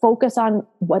 but focus on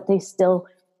what they still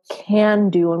can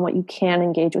do and what you can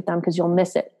engage with them, because you'll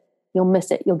miss it. You'll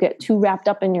miss it. You'll get too wrapped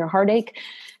up in your heartache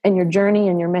and your journey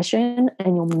and your mission,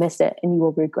 and you'll miss it and you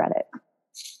will regret it.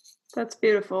 That's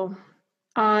beautiful.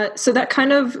 So that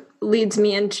kind of leads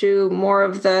me into more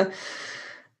of the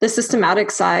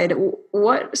systematic side.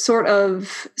 What sort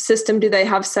of system do they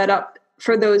have set up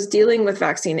for those dealing with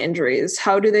vaccine injuries?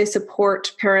 How do they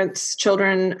support parents,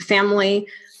 children, family?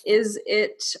 Is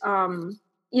it,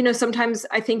 sometimes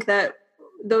I think that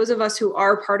those of us who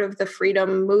are part of the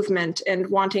freedom movement and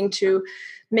wanting to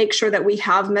make sure that we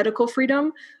have medical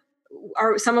freedom,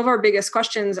 some of our biggest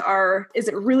questions are, is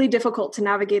it really difficult to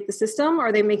navigate the system?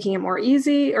 Are they making it more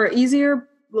easy or easier?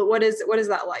 What is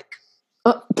that like?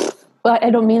 Well,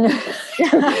 I don't mean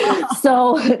it.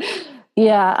 So,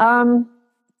 yeah,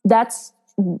 that's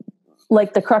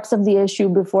like the crux of the issue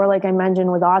before, like I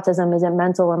mentioned with autism, is it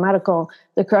mental or medical?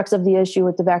 The crux of the issue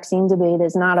with the vaccine debate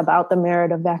is not about the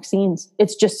merit of vaccines.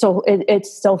 It's just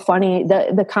it's so funny.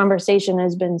 The conversation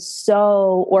has been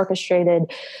so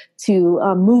orchestrated to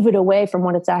move it away from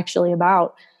what it's actually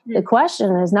about. Mm. The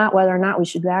question is not whether or not we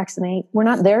should vaccinate. We're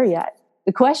not there yet.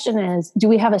 The question is, do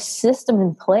we have a system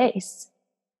in place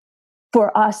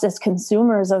for us as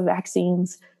consumers of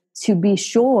vaccines to be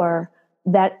sure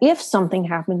that if something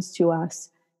happens to us,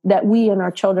 that we and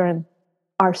our children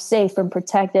are safe and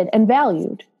protected and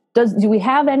valued? Do we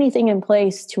have anything in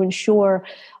place to ensure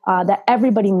that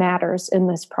everybody matters in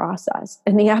this process?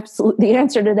 And the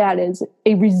answer to that is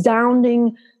a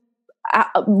resounding,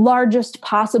 largest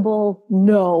possible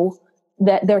no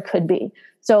that there could be.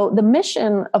 So the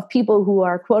mission of people who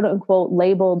are quote unquote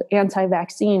labeled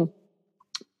anti-vaccine,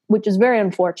 which is very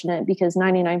unfortunate because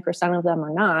 99% of them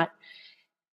are not,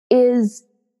 is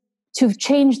to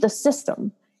change the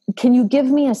system. Can you give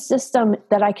me a system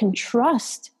that I can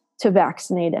trust to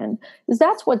vaccinate in? Because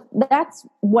that's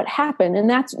what happened, and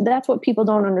that's what people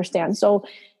don't understand. So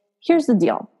here's the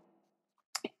deal.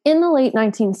 In the late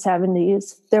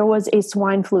 1970s, there was a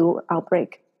swine flu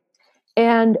outbreak.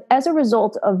 And as a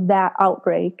result of that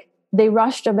outbreak, they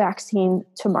rushed a vaccine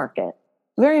to market.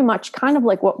 Very much kind of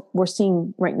like what we're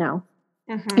seeing right now.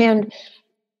 Mm-hmm. And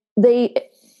they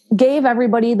gave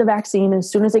everybody the vaccine as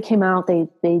soon as it came out. They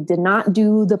did not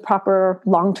do the proper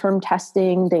long-term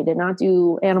testing. They did not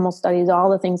do animal studies, all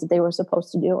the things that they were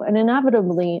supposed to do. And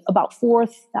inevitably, about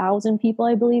 4,000 people,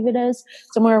 I believe it is,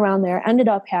 somewhere around there, ended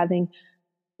up having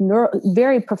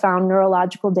very profound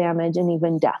neurological damage and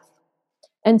even death.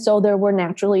 And so there were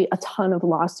naturally a ton of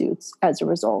lawsuits as a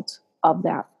result of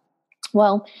that.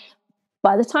 Well,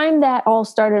 by the time that all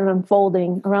started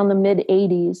unfolding around the mid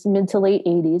to late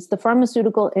 80s, the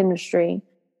pharmaceutical industry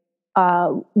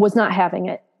was not having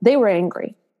it. They were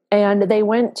angry. And they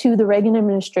went to the Reagan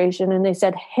administration and they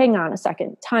said, hang on a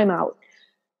second, time out.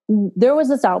 There was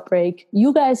this outbreak.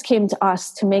 You guys came to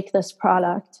us to make this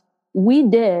product. We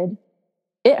did.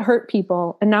 It hurt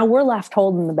people. And now we're left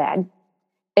holding the bag.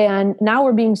 And now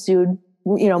we're being sued,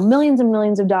 millions and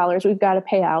millions of dollars we've got to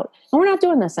pay out. And we're not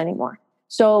doing this anymore.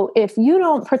 So if you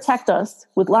don't protect us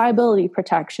with liability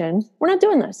protection, we're not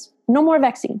doing this. No more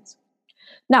vaccines.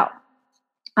 Now,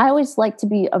 I always like to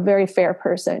be a very fair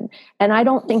person, and I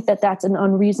don't think that that's an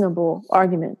unreasonable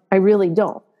argument. I really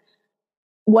don't.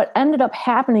 What ended up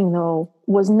happening, though,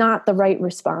 was not the right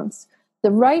response.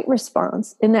 The right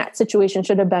response in that situation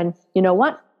should have been, you know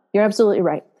what? You're absolutely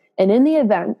right. And in the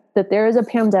event that there is a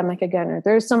pandemic again, or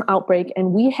there's some outbreak,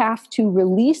 and we have to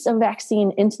release a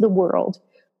vaccine into the world,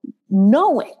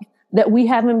 knowing that we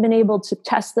haven't been able to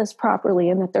test this properly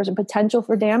and that there's a potential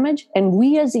for damage, and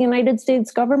we as the United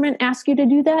States government ask you to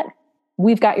do that,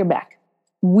 we've got your back.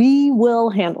 We will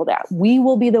handle that. We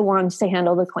will be the ones to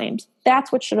handle the claims.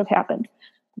 That's what should have happened.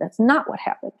 That's not what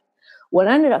happened. What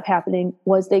ended up happening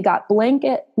was they got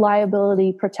blanket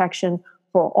liability protection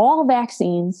for all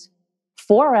vaccines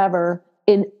forever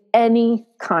in any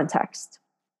context.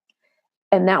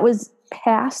 And that was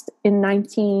passed in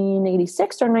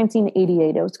 1986 or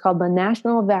 1988. It was called the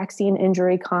National Vaccine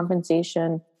Injury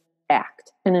Compensation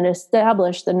Act. and it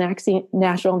established the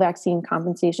National Vaccine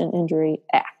Compensation Injury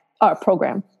Act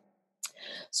program.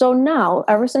 So now,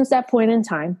 ever since that point in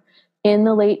time, in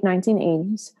the late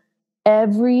 1980s,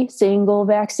 every single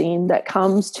vaccine that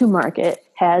comes to market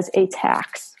has a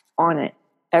tax on it.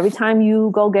 Every time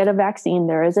you go get a vaccine,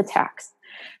 there is a tax.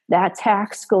 That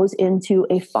tax goes into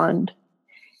a fund.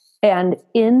 And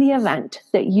in the event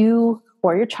that you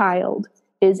or your child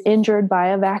is injured by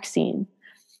a vaccine,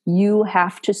 you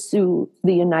have to sue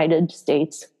the United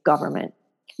States government.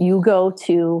 You go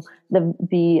to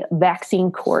the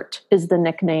vaccine court is the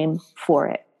nickname for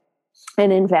it.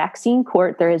 And in vaccine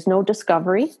court, there is no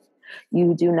discovery.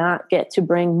 You do not get to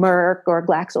bring Merck or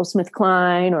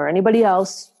GlaxoSmithKline or anybody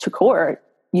else to court.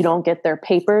 You don't get their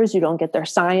papers. You don't get their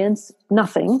science,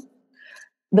 nothing.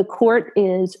 The court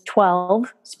is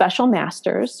 12 special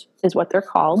masters is what they're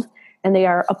called. And they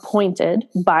are appointed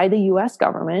by the U.S.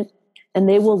 government. And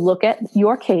they will look at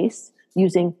your case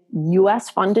using U.S.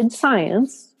 funded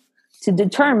science to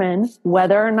determine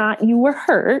whether or not you were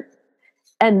hurt.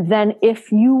 And then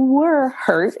if you were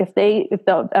hurt, if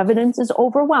the evidence is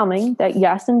overwhelming that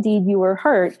yes, indeed you were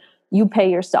hurt, you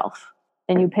pay yourself.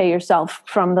 And you pay yourself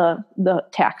from the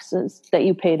taxes that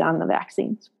you paid on the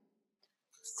vaccines.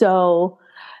 So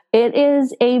it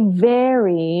is a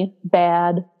very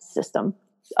bad system,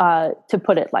 to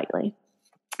put it lightly.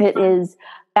 It is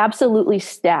absolutely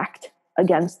stacked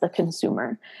against the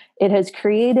consumer. It has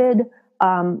created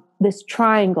this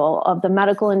triangle of the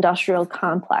medical industrial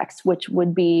complex, which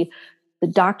would be the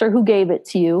doctor who gave it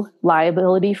to you,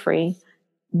 liability free,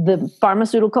 the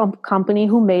pharmaceutical company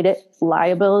who made it,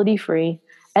 liability free,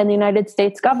 and the United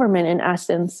States government, in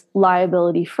essence,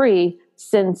 liability free,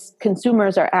 since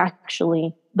consumers are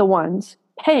actually the ones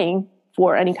paying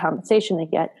for any compensation they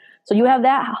get. So you have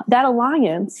that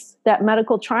alliance, that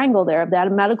medical triangle there,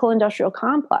 that medical industrial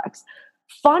complex,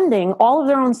 funding all of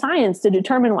their own science to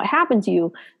determine what happened to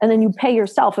you, and then you pay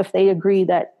yourself if they agree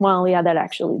that, well, yeah, that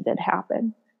actually did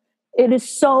happen. It is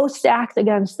so stacked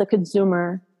against the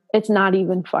consumer, it's not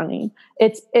even funny.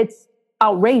 It's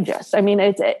outrageous. I mean,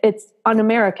 it's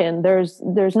un-American. There's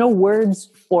no words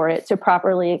for it to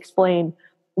properly explain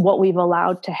what we've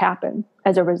allowed to happen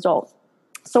as a result.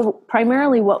 So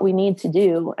primarily what we need to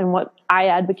do, and what I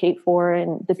advocate for,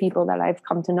 and the people that I've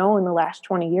come to know in the last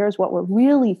 20 years, what we're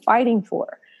really fighting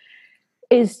for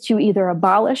is to either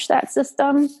abolish that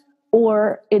system,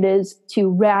 or it is to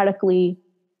radically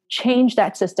change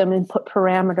that system and put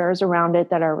parameters around it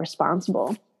that are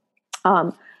responsible.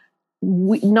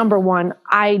 Number one,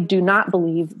 I do not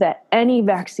believe that any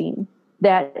vaccine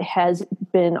that has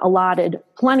been allotted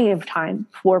plenty of time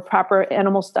for proper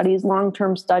animal studies,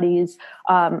 long-term studies,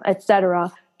 et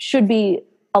cetera, should be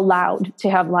allowed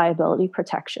to have liability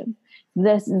protection.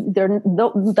 The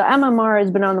MMR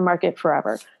has been on the market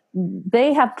forever.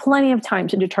 They have plenty of time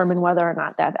to determine whether or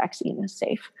not that vaccine is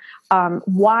safe.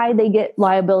 Why they get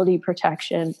liability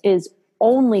protection is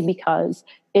only because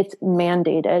it's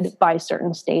mandated by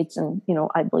certain states, and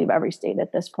I believe every state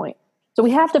at this point. So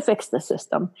we have to fix the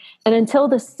system. And until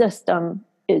the system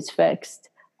is fixed,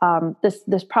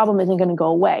 this problem isn't going to go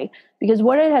away. Because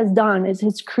what it has done is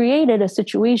it's created a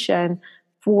situation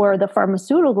for the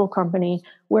pharmaceutical company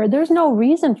where there's no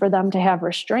reason for them to have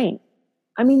restraint.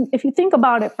 I mean, if you think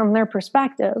about it from their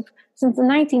perspective, since the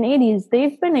 1980s,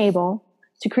 they've been able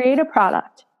to create a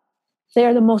product. They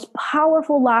are the most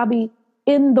powerful lobby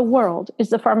in the world, is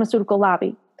the pharmaceutical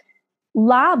lobby.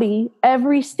 Lobby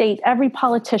every state, every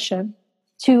politician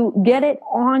to get it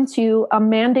onto a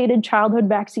mandated childhood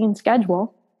vaccine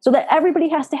schedule so that everybody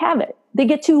has to have it. They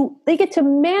get to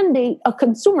mandate a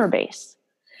consumer base,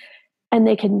 and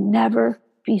they can never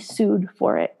be sued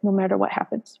for it, no matter what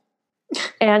happens.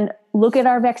 And look at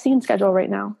our vaccine schedule right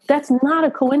now. That's not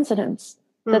a coincidence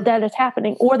that is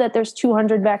happening, or that there's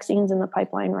 200 vaccines in the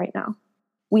pipeline right now.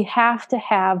 We have to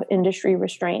have industry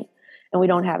restraint, and we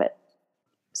don't have it.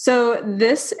 So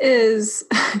this is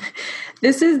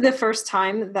the first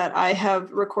time that I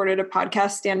have recorded a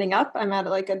podcast standing up. I'm at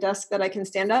a desk that I can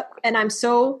stand up, and I'm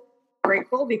so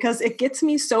grateful because it gets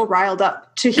me so riled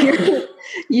up to hear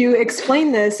you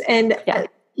explain this. And I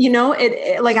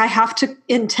have to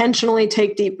intentionally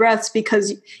take deep breaths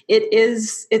because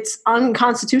it's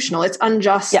unconstitutional. It's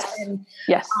unjust. Yes. And,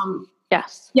 yes.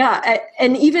 Yes. Yeah.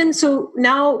 And even so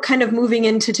now, kind of moving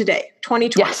into today,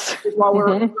 2020, yes. while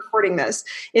we're recording this,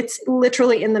 it's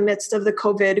literally in the midst of the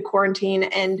COVID quarantine,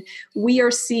 and we are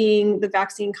seeing the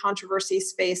vaccine controversy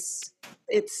space.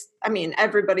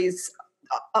 Everybody's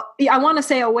I want to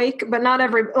say awake, but not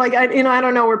every, like, I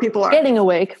don't know where people are. Getting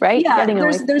awake, right? Yeah, Getting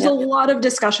awake. There's a lot of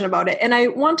discussion about it. And I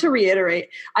want to reiterate,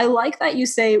 I like that you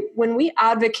say when we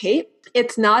advocate,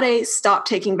 it's not a stop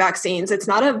taking vaccines. It's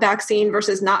not a vaccine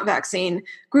versus not vaccine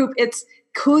group. It's,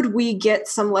 could we get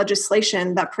some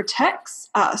legislation that protects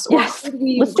us? Or yes,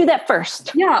 let's do that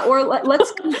first. Yeah, or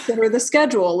let's consider the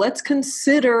schedule. Let's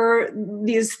consider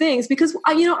these things, because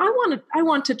I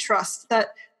want to trust that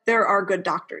there are good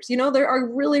doctors. There are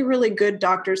really, really good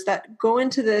doctors that go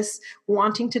into this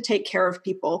wanting to take care of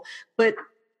people. But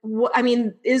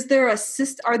is there a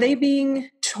system? Are they being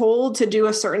told to do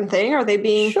a certain thing? Are they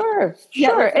being Sure.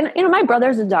 And my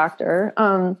brother's a doctor,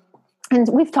 and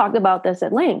we've talked about this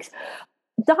at length.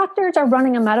 Doctors are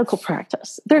running a medical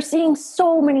practice. They're seeing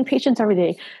so many patients every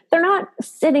day. They're not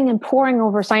sitting and poring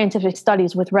over scientific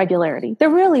studies with regularity. They're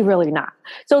really, really not.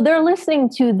 So they're listening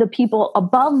to the people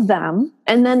above them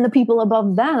and then the people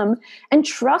above them and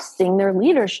trusting their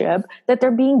leadership that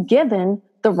they're being given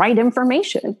the right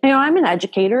information. I'm an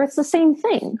educator. It's the same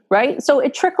thing, right? So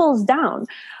it trickles down.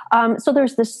 So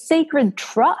there's this sacred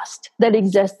trust that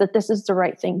exists that this is the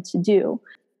right thing to do.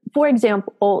 For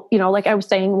example, like I was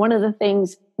saying, one of the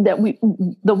things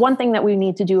the one thing that we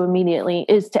need to do immediately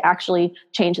is to actually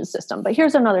change the system. But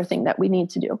here's another thing that we need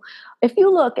to do. If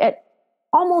you look at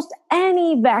almost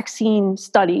any vaccine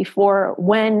study for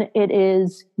when it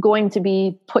is going to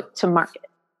be put to market,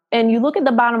 and you look at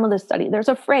the bottom of the study, there's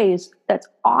a phrase that's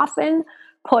often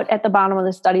put at the bottom of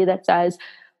the study that says,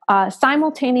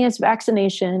 simultaneous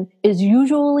vaccination is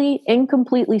usually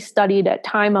incompletely studied at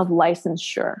time of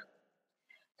licensure.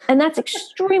 And that's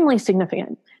extremely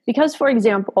significant because, for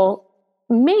example,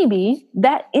 maybe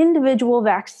that individual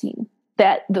vaccine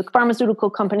that the pharmaceutical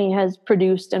company has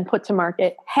produced and put to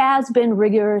market has been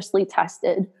rigorously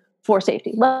tested for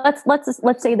safety.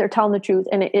 Let's say they're telling the truth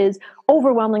and it is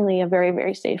overwhelmingly a very,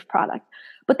 very safe product.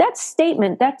 But that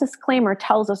statement, that disclaimer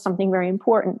tells us something very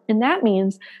important. And that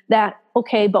means that,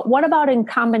 okay, but what about in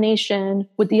combination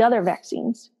with the other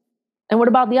vaccines? And what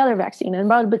about the other vaccine? And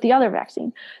what about the other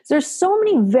vaccine? So there's so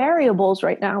many variables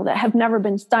right now that have never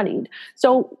been studied.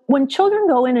 So when children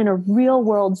go in a real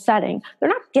world setting, they're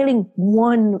not getting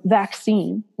one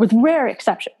vaccine, with rare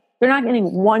exception. They're not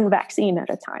getting one vaccine at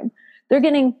a time. They're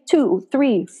getting 2,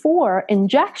 3, 4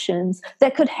 injections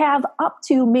that could have up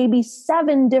to maybe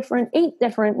 7 different, 8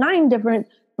 different, 9 different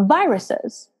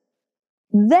viruses.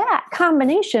 That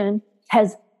combination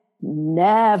has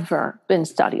never been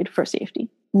studied for safety.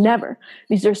 Never.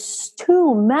 Because there's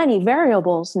too many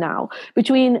variables now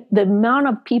between the amount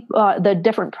of people, the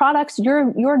different products.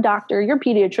 Your doctor, your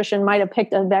pediatrician might have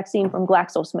picked a vaccine from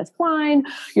GlaxoSmithKline.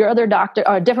 Your other doctor,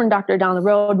 a different doctor down the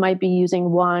road might be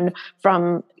using one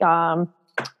from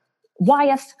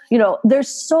Wyeth. There's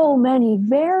so many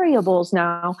variables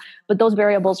now, but those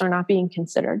variables are not being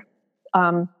considered.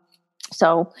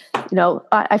 So,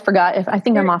 I forgot I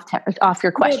think I'm off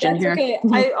your question here. Okay.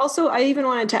 I even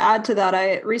wanted to add to that.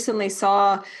 I recently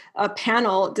saw a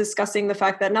panel discussing the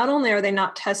fact that not only are they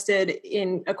not tested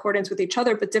in accordance with each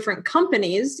other, but different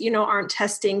companies, aren't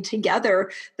testing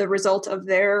together the result of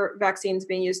their vaccines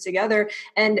being used together.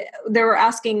 And they were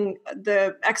asking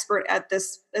the expert at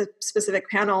this specific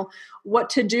panel what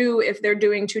to do if they're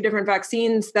doing 2 different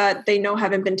vaccines that they know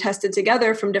haven't been tested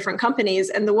together from different companies.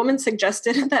 And the woman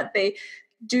suggested that they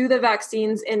do the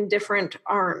vaccines in different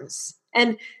arms.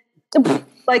 And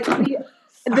like the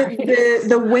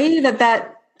way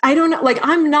that I don't know, like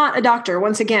I'm not a doctor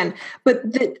once again, but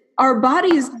our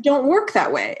bodies don't work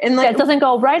that way. And like, it doesn't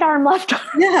go right arm, left arm.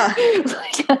 Yeah.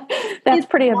 That's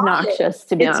pretty obnoxious,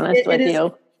 to be honest with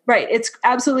you. Right. It's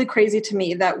absolutely crazy to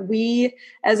me that we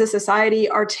as a society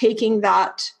are taking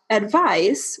that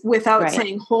advice without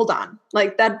saying, hold on,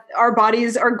 like that our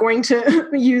bodies are going to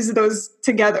use those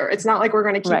together. It's not like we're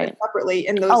going to keep it separately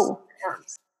in those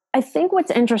terms. I think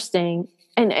what's interesting,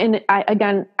 and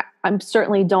I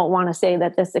certainly don't want to say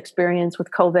that this experience with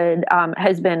COVID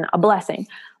has been a blessing,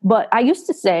 but I used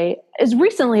to say, as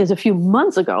recently as a few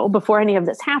months ago, before any of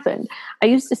this happened, I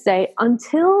used to say,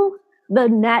 until the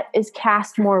net is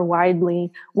cast more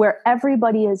widely where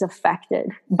everybody is affected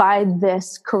by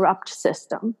this corrupt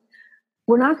system,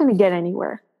 we're not going to get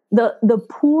anywhere. The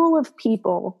pool of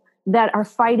people that are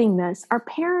fighting this are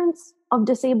parents of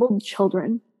disabled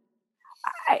children.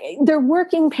 They're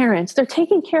working parents. They're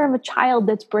taking care of a child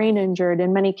that's brain injured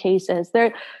in many cases.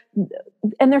 They're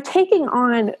taking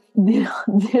on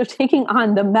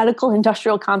the medical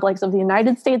industrial complex of the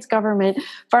United States government,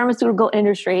 pharmaceutical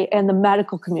industry, and the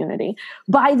medical community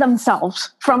by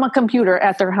themselves from a computer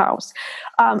at their house.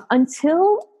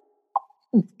 Until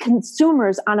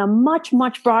consumers on a much,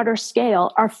 much broader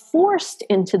scale are forced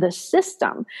into the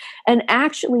system and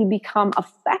actually become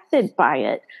affected by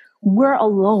it, we're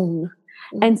alone.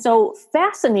 And so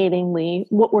fascinatingly,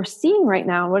 what we're seeing right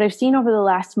now, what I've seen over the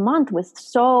last month with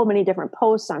so many different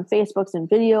posts on Facebooks and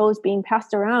videos being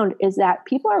passed around, is that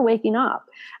people are waking up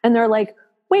and they're like,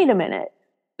 wait a minute,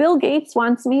 Bill Gates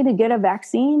wants me to get a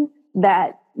vaccine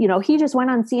that, he just went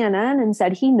on CNN and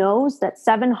said he knows that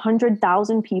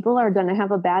 700,000 people are going to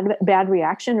have a bad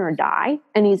reaction or die.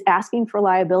 And he's asking for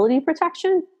liability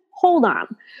protection. Hold on.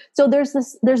 So there's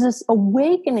this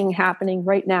awakening happening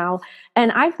right now.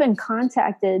 And I've been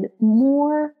contacted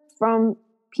more from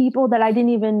people that I didn't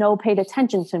even know paid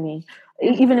attention to me,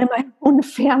 even in my own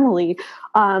family,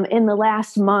 in the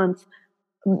last month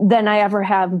than I ever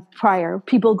have prior.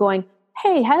 People going,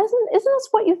 hey, isn't this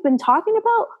what you've been talking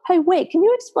about? Hey, wait, can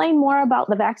you explain more about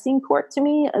the vaccine court to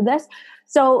me? This.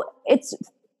 So it's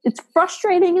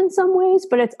frustrating in some ways,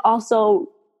 but it's also,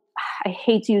 I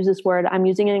hate to use this word, I'm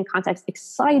using it in context,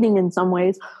 exciting in some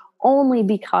ways, only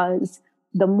because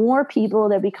the more people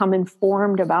that become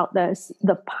informed about this,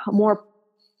 the more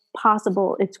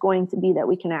possible it's going to be that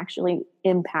we can actually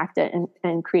impact it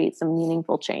and create some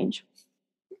meaningful change.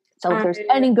 So if there's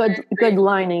any good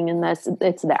lining in this,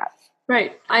 it's that.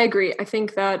 Right. I agree. I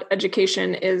think that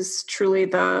education is truly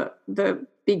the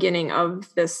beginning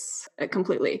of this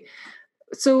completely.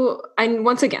 So, and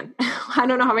once again, I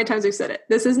don't know how many times we've said it.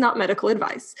 This is not medical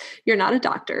advice. You're not a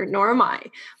doctor, nor am I.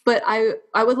 But I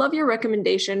would love your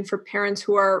recommendation for parents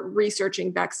who are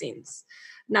researching vaccines.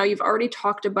 Now, you've already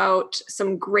talked about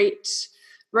some great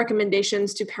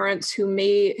recommendations to parents who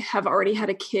may have already had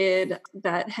a kid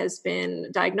that has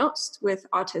been diagnosed with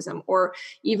autism, or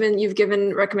even you've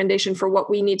given recommendation for what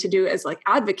we need to do as like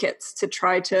advocates to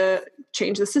try to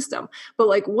change the system. But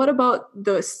like, what about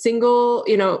the single,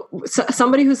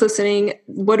 somebody who's listening,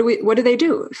 what do they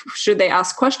do? Should they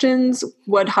ask questions?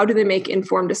 How do they make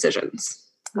informed decisions?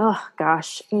 Oh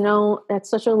gosh, that's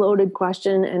such a loaded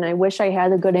question, and I wish I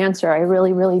had a good answer. I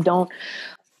really, really don't.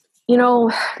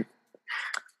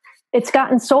 It's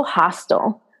gotten so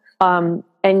hostile, and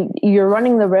you're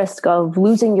running the risk of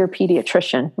losing your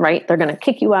pediatrician, right? They're going to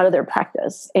kick you out of their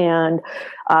practice. And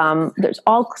there's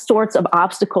all sorts of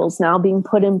obstacles now being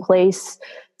put in place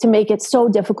to make it so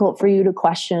difficult for you to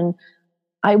question.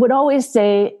 I would always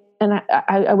say, and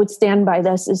I would stand by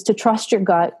this, is to trust your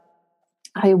gut.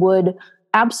 I would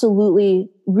absolutely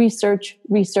research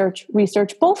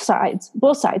both sides.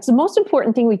 The most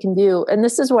important thing we can do, and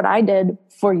this is what I did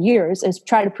for years, is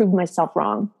try to prove myself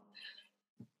wrong.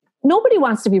 Nobody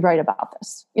wants to be right about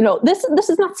this. This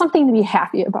is not something to be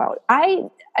happy about. I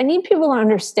need people to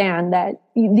understand that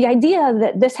the idea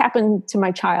that this happened to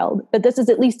my child, that this is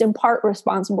at least in part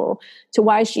responsible to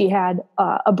why she had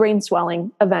a brain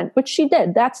swelling event, which she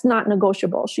did. That's not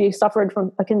negotiable. She suffered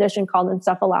from a condition called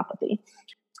encephalopathy.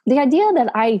 The idea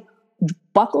that I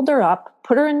buckled her up,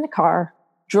 put her in the car,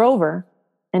 drove her,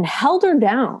 and held her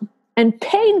down and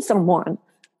paid someone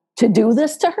to do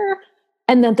this to her,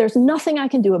 and that there's nothing I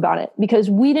can do about it because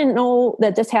we didn't know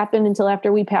that this happened until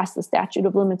after we passed the statute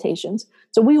of limitations.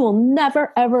 So we will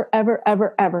never, ever, ever,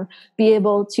 ever, ever be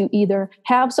able to either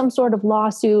have some sort of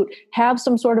lawsuit, have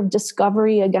some sort of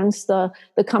discovery against the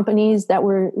companies that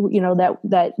were,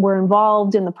 that were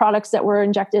involved in the products that were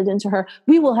injected into her.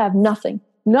 We will have nothing.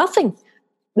 Nothing.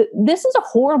 This is a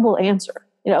horrible answer.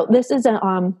 This is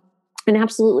an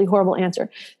absolutely horrible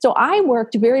answer. So I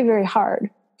worked very, very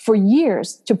hard for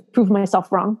years to prove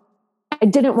myself wrong. I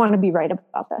didn't want to be right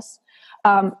about this.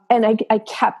 And I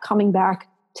kept coming back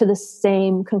to the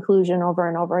same conclusion over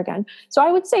and over again. So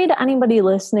I would say to anybody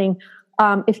listening,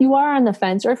 if you are on the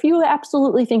fence, or if you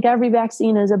absolutely think every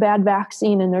vaccine is a bad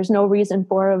vaccine and there's no reason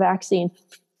for a vaccine,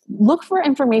 look for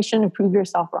information to prove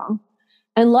yourself wrong.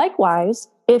 And likewise,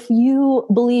 if you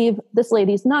believe this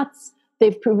lady's nuts,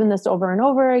 they've proven this over and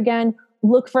over again,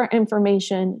 look for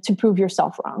information to prove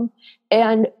yourself wrong.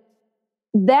 And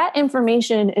that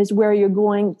information is where you're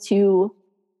going to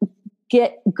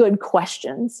get good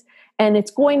questions. And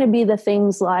it's going to be the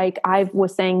things like I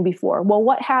was saying before. Well,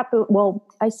 what happened? Well,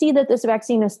 I see that this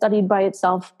vaccine is studied by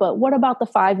itself, but what about the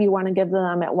 5 you want to give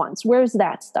them at once? Where's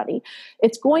that study?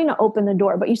 It's going to open the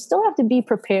door, but you still have to be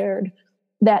prepared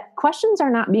that questions are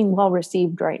not being well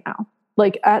received right now,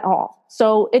 like at all.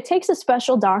 So it takes a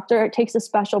special doctor, it takes a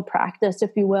special practice, if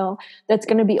you will, that's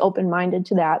going to be open-minded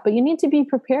to that. But you need to be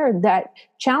prepared that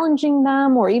challenging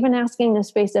them or even asking to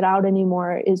space it out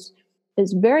anymore is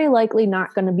very likely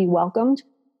not going to be welcomed.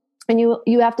 And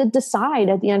you have to decide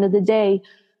at the end of the day,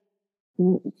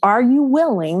 are you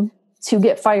willing to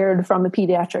get fired from a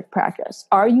pediatric practice?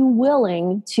 Are you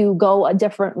willing to go a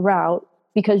different route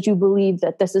because you believe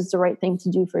that this is the right thing to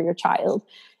do for your child.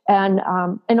 And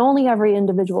only every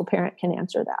individual parent can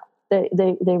answer that.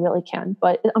 They really can.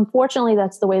 But unfortunately,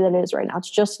 that's the way that it is right now. It's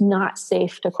just not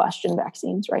safe to question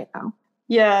vaccines right now.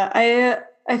 Yeah,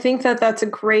 I think that that's a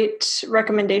great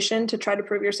recommendation to try to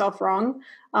prove yourself wrong.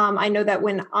 I know that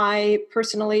when I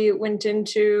personally went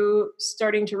into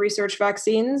starting to research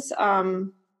vaccines,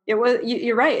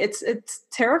 you're right. It's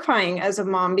terrifying as a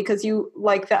mom because you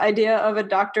like the idea of a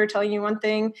doctor telling you one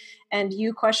thing and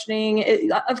you questioning it.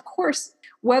 Of course,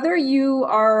 whether you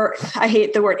are, I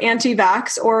hate the word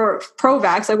anti-vax or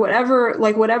pro-vax,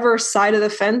 whatever side of the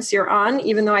fence you're on,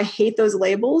 even though I hate those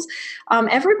labels,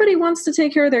 everybody wants to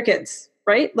take care of their kids.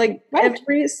 Right? Right.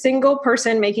 Every single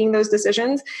person making those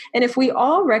decisions. And if we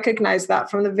all recognize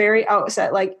that from the very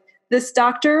outset, like this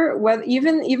doctor,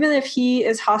 even if he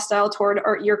is hostile toward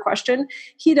your question,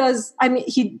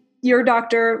 your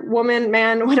doctor, woman,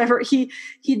 man, whatever, he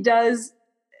does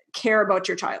care about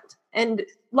your child. And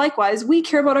likewise, we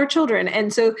care about our children.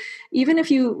 And so even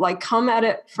if you come at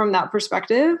it from that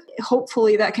perspective,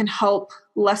 hopefully that can help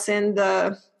lessen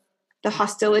the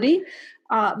hostility.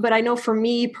 But I know for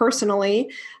me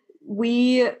personally,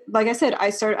 like I said,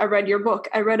 I read your book.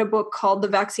 I read a book called The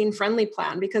Vaccine Friendly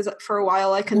Plan because for a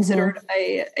while I considered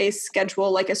a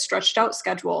schedule, like a stretched out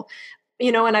schedule,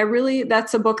 and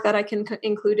that's a book that I can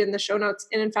include in the show notes.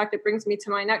 And in fact, it brings me to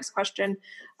my next question.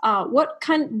 What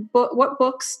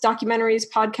books, documentaries,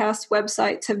 podcasts,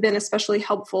 websites have been especially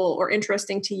helpful or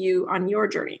interesting to you on your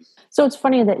journey? So it's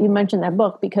funny that you mentioned that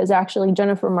book because actually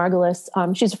Jennifer Margulis,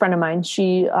 she's a friend of mine.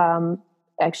 She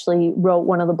actually wrote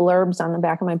one of the blurbs on the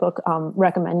back of my book,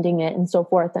 recommending it and so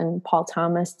forth. And Paul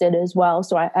Thomas did as well.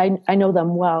 So I know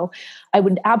them well. I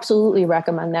would absolutely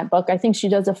recommend that book. I think she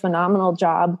does a phenomenal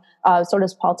job. So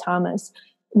does Paul Thomas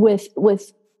with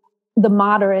the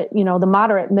moderate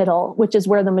middle, which is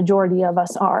where the majority of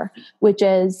us are, which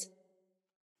is,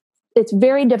 it's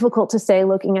very difficult to say,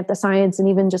 looking at the science and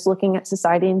even just looking at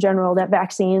society in general, that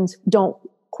vaccines don't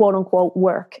quote unquote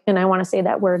work. And I want to say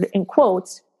that word in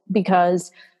quotes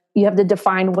because you have to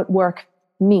define what work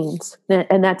means.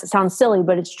 And that sounds silly,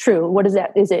 but it's true. What is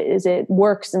that? Is it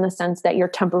works in the sense that you're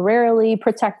temporarily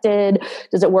protected?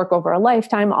 Does it work over a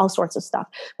lifetime? All sorts of stuff.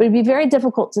 But it'd be very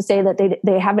difficult to say that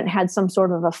they haven't had some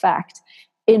sort of effect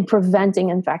in preventing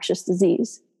infectious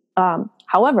disease.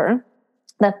 However,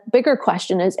 the bigger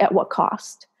question is at what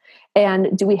cost?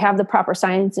 And do we have the proper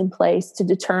science in place to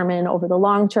determine over the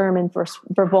long term and for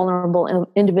vulnerable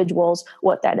individuals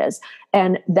what that is?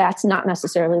 And that's not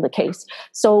necessarily the case.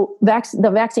 So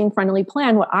the vaccine friendly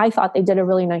plan, what I thought they did a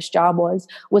really nice job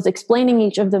was explaining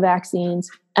each of the vaccines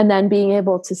and then being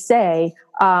able to say,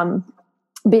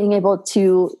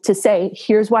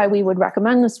 here's why we would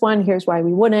recommend this one. Here's why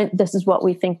we wouldn't. This is what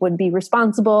we think would be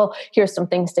responsible. Here's some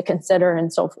things to consider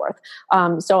and so forth.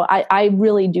 So I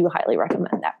really do highly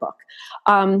recommend that book.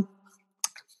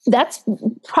 That's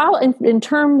probably in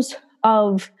terms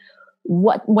of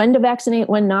when to vaccinate,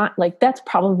 when not, that's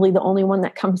probably the only one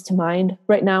that comes to mind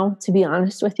right now, to be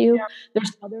honest with you. Yeah.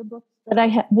 There's other books that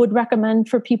I would recommend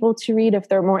for people to read if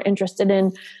they're more interested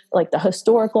in the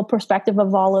historical perspective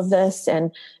of all of this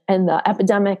and the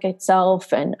epidemic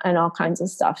itself and all kinds of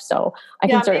stuff. So I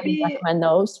can certainly recommend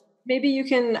those. Maybe you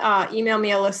can email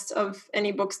me a list of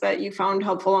any books that you found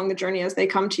helpful along the journey as they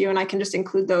come to you, and I can just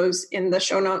include those in the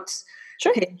show notes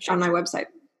page on my website.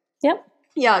 Yep.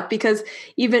 Yeah, because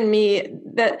even me,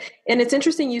 and it's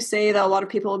interesting you say that a lot of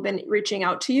people have been reaching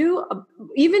out to you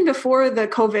even before the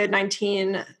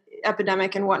COVID-19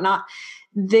 epidemic and whatnot.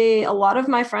 A lot of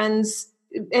my friends,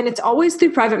 and it's always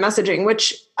through private messaging,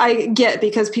 which I get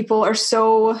because people are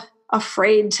so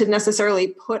afraid to necessarily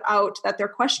put out that they're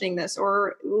questioning this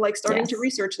or starting to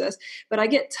research this. But I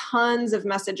get tons of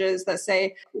messages that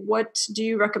say, what do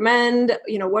you recommend?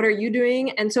 What are you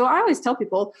doing? And so I always tell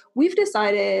people, we've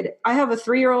decided, I have a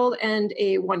 3-year-old and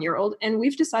a 1-year-old, and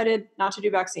we've decided not to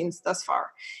do vaccines thus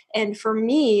far. And for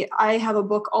me, I have a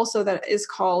book also that is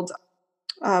called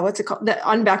The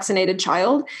Unvaccinated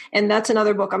Child. And that's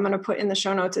another book I'm going to put in the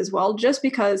show notes as well, just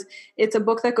because it's a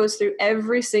book that goes through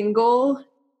every single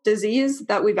disease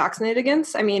that we vaccinate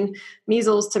against. I mean,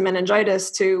 measles to meningitis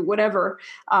to whatever.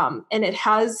 And it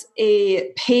has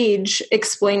a page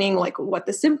explaining what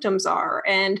the symptoms are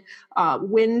and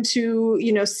when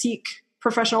to, seek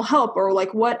professional help, or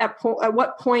at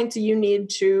what point do you need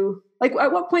to,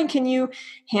 at what point can you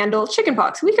handle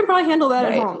chickenpox? We can probably handle that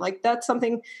at home. That's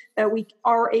something that we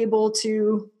are able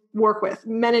to work with.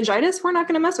 Meningitis, we're not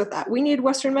going to mess with that. We need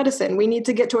Western medicine. We need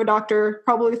to get to a doctor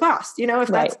probably fast, if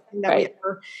that's something that we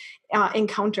ever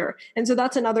encounter. And so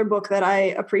that's another book that I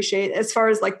appreciate as far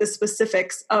as the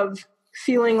specifics of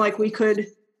feeling like we could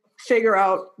figure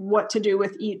out what to do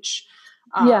with each.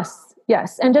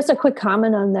 Yes. And just a quick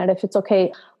comment on that, if it's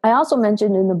okay. I also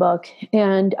mentioned in the book,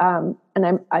 and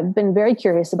I've been very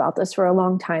curious about this for a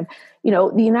long time.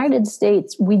 The United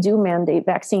States, we do mandate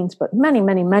vaccines, but many,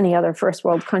 many, many other first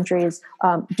world countries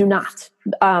do not.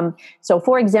 So,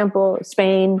 for example,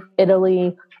 Spain,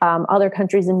 Italy, other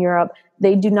countries in Europe,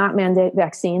 they do not mandate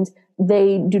vaccines.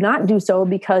 They do not do so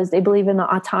because they believe in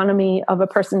the autonomy of a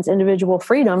person's individual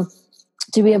freedom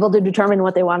to be able to determine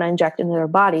what they want to inject into their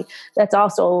body. That's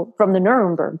also from the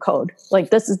Nuremberg Code. Like,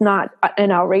 this is not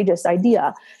an outrageous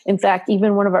idea. In fact,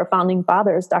 even one of our founding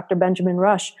fathers, Dr. Benjamin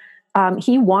Rush,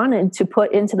 he wanted to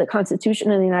put into the Constitution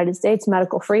of the United States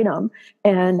medical freedom.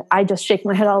 And I just shake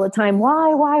my head all the time.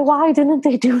 Why didn't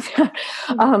they do that?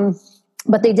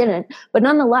 But they didn't. But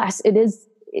nonetheless, it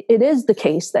is the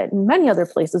case that in many other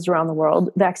places around the world,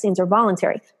 vaccines are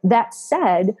voluntary. That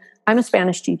said, I'm a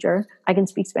Spanish teacher. I can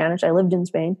speak Spanish. I lived in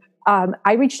Spain.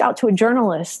 I reached out to a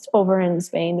journalist over in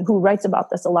Spain who writes about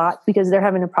this a lot because they're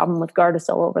having a problem with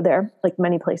Gardasil over there, like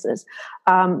many places.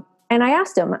 And I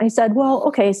asked him, I said, well,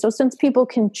 okay, so since people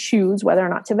can choose whether or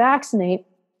not to vaccinate,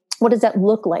 what does that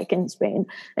look like in Spain?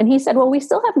 And he said, well, we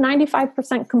still have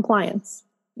 95% compliance.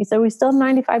 He said, we still have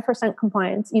 95%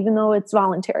 compliance, even though it's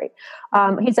voluntary.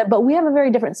 He said, but we have a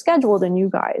very different schedule than you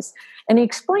guys. And he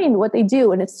explained what they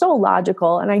do, and it's so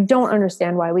logical, and I don't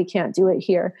understand why we can't do it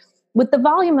here. With the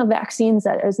volume of vaccines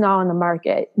that is now on the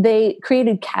market, they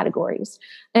created categories.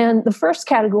 And the first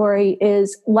category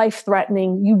is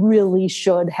life-threatening. You really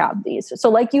should have these. So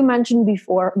like you mentioned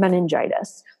before,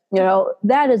 meningitis.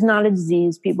 That is not a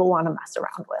disease people want to mess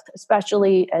around with,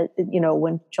 especially,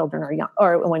 when children are young,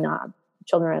 or when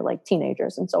children are like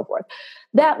teenagers and so forth.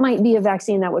 That might be a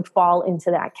vaccine that would fall into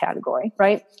that category,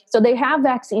 right? So they have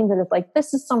vaccines that it's like,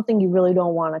 this is something you really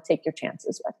don't want to take your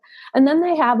chances with. And then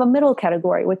they have a middle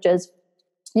category, which is,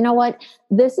 you know what,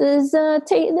 this is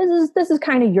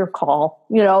kind of your call,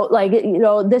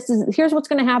 here's what's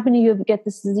going to happen to you if you get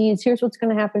this disease. Here's what's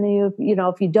going to happen to you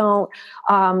if you don't.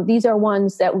 These are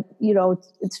ones that,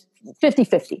 it's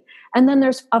 50-50. And then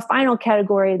there's a final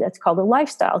category that's called the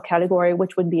lifestyle category,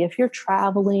 which would be if you're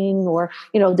traveling or,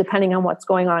 depending on what's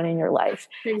going on in your life.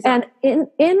 Exactly. And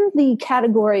in the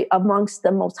category amongst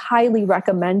the most highly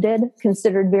recommended,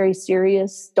 considered very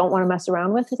serious, don't want to mess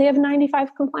around with, they have 95%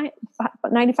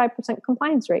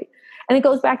 compliance rate. And it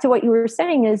goes back to what you were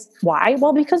saying is why?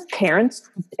 Well, because parents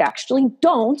actually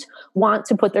don't want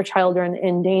to put their children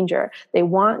in danger. They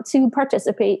want to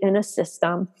participate in a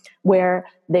system where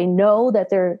they know that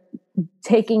they're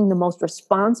taking the most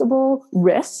responsible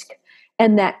risk,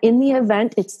 and that in the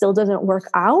event it still doesn't work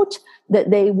out,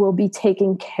 that they will be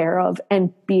taken care of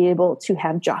and be able to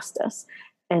have justice.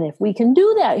 And if we can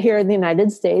do that here in the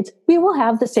United States, we will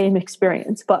have the same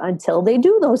experience. But until they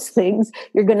do those things,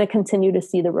 you're going to continue to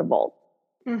see the revolt.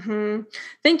 Mm-hmm.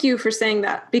 Thank you for saying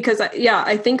that, because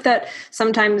I think that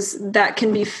sometimes that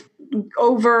can be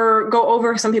go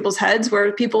over some people's heads,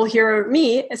 where people hear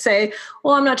me say,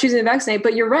 well, I'm not choosing to vaccinate.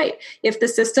 But you're right. If the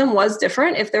system was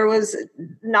different, if there was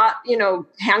not,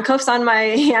 handcuffs on my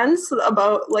hands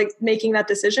about like making that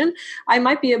decision, I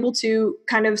might be able to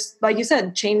kind of, like you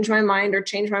said, change my mind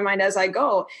as I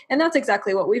go. And that's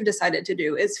exactly what we've decided to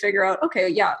do, is figure out, okay,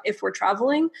 yeah, if we're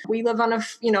traveling, we live on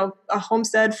a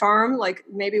homestead farm, like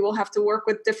maybe we'll have to work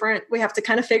with we have to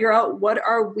kind of figure out what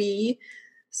are we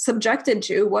subjected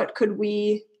to, what could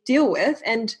we deal with,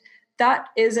 and that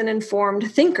is an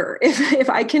informed thinker. If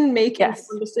I can make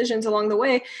informed decisions along the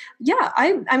way,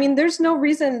 I mean, there's no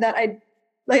reason that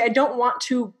I don't want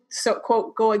to, so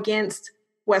quote, go against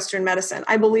Western medicine.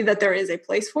 I believe that there is a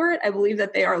place for it. I believe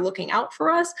that they are looking out for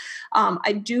us.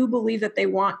 I do believe that they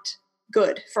want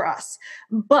good for us.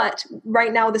 But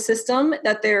right now, the system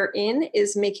that they're in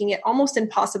is making it almost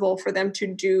impossible for them to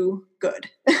do good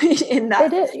in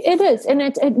that. It is. And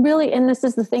it really, and this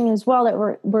is the thing as well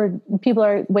that we're people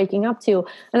are waking up to.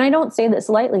 And I don't say this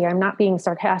lightly. I'm not being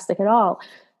sarcastic at all.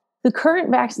 The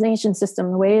current vaccination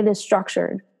system, the way it is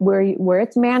structured, where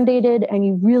it's mandated and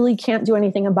you really can't do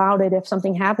anything about it if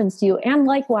something happens to you, and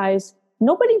likewise,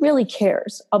 nobody really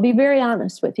cares. I'll be very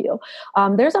honest with you.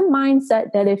 There's a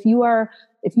mindset that if you are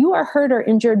hurt or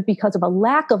injured because of a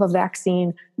lack of a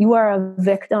vaccine, you are a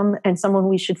victim and someone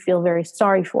we should feel very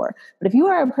sorry for. But if you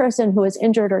are a person who is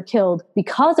injured or killed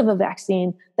because of a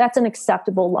vaccine, that's an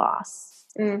acceptable loss.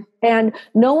 Mm. And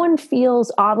no one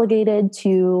feels obligated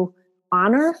to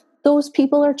honor those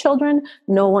people or children.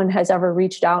 No one has ever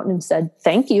reached out and said,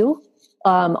 thank you.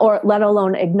 Or let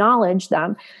alone acknowledge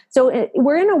them. So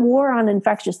we're in a war on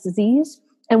infectious disease.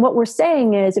 And what we're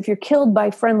saying is, if you're killed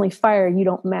by friendly fire, you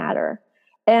don't matter.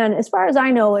 And as far as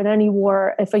I know, in any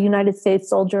war, if a United States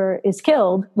soldier is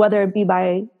killed, whether it be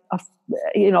by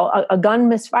a gun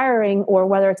misfiring or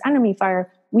whether it's enemy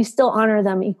fire, we still honor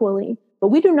them equally, but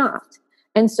we do not.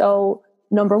 And so,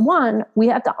 number one, we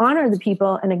have to honor the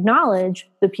people and acknowledge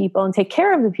the people and take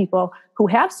care of the people who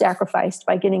have sacrificed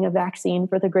by getting a vaccine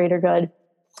for the greater good,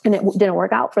 and it didn't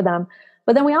work out for them.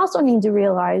 But then we also need to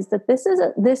realize that this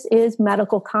is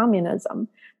medical communism.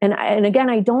 And again,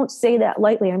 I don't say that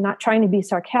lightly. I'm not trying to be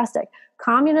sarcastic.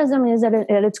 Communism is at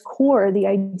its core the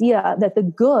idea that the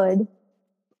good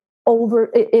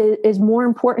is more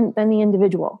important than the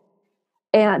individual,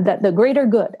 and that the greater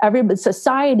good,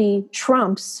 society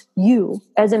trumps you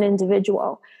as an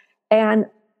individual. And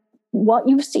what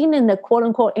you've seen in the quote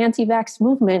unquote anti-vax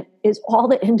movement is all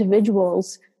the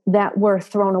individuals that were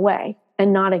thrown away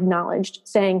and not acknowledged,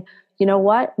 saying, you know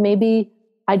what, maybe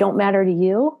I don't matter to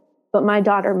you, but my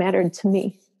daughter mattered to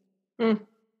me.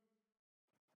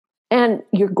 And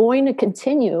you're going to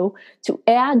continue to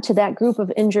add to that group of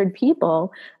injured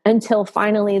people until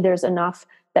finally there's enough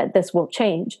that this will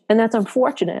change. And that's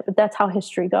unfortunate, but that's how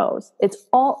history goes.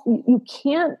 You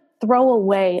can't throw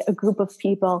away a group of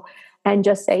people and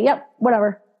just say, yep,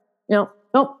 whatever. Nope,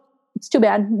 it's too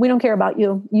bad. We don't care about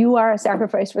you. You are a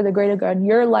sacrifice for the greater good.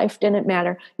 Your life didn't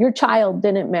matter. Your child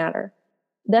didn't matter.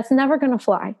 That's never going to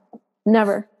fly.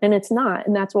 Never. And it's not.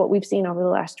 And that's what we've seen over the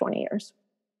last 20 years.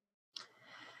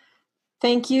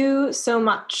 Thank you so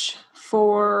much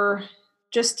for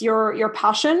just your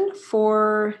passion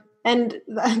for, and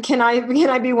can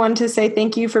I be one to say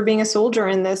thank you for being a soldier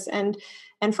in this, and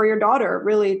for your daughter,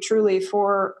 really, truly,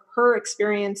 for her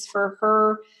experience, for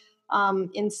her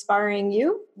inspiring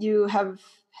you. You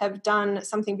have done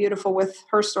something beautiful with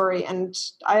her story. And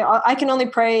I can only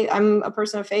pray. I'm a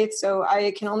person of faith, so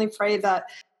I can only pray that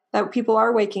people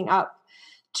are waking up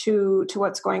to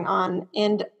what's going on.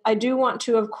 And I do want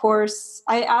to, of course,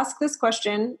 I ask this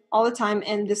question all the time,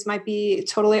 and this might be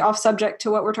totally off subject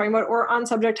to what we're talking about or on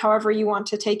subject, however you want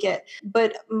to take it.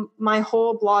 But my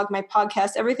whole blog, my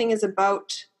podcast, everything is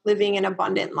about living an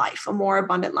abundant life, a more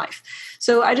abundant life.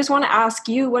 So I just want to ask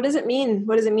you, what does it mean?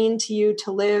 What does it mean to you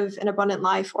to live an abundant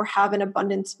life or have an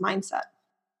abundance mindset?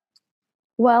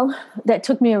 Well, that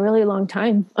took me a really long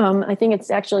time. I think it's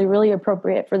actually really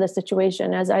appropriate for the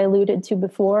situation. As I alluded to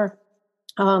before,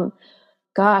 I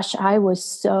was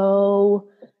so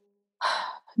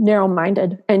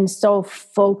narrow-minded and so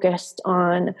focused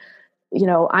on,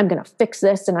 I'm going to fix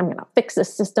this and I'm going to fix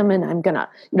this system and I'm going to,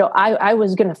 I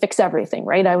was going to fix everything,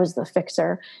 right? I was the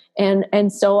fixer.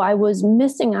 And so I was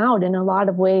missing out in a lot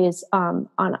of ways on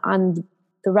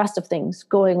the rest of things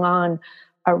going on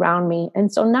around me.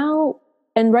 And so now,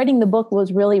 and writing the book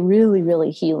was really, really,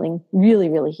 really healing, really,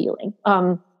 really healing.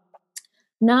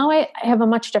 Now I have a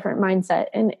much different mindset,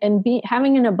 and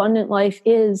having an abundant life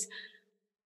is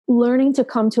learning to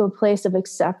come to a place of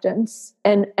acceptance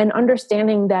and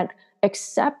understanding that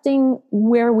accepting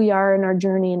where we are in our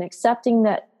journey and accepting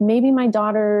that maybe my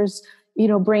daughter's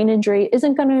brain injury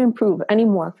isn't going to improve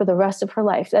anymore for the rest of her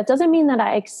life. That doesn't mean that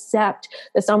I accept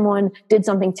that someone did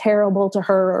something terrible to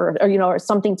her or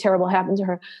something terrible happened to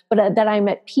her, but that I'm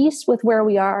at peace with where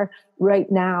we are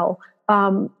right now.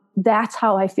 That's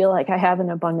how I feel like I have an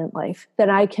abundant life, that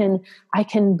I can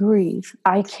breathe.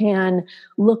 I can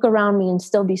look around me and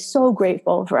still be so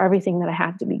grateful for everything that I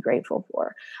have to be grateful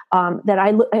for. That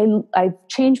I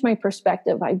changed my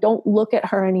perspective. I don't look at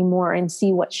her anymore and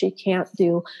see what she can't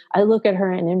do. I look at her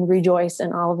and rejoice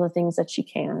in all of the things that she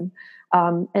can.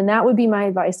 And that would be my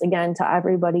advice, again, to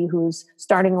everybody who's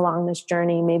starting along this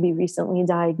journey, maybe recently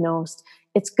diagnosed.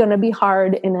 It's going to be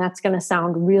hard, and that's going to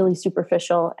sound really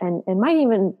superficial and might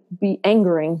even be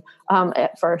angering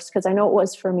at first, because I know it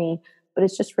was for me, but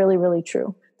it's just really, really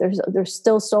true. There's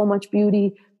still so much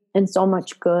beauty and so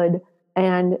much good.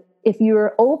 And if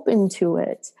you're open to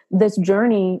it, this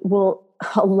journey will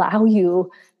allow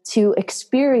you to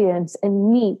experience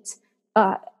and meet,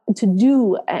 to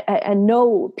do and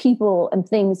know people and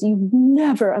things you've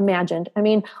never imagined. I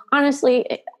mean,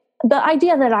 honestly, the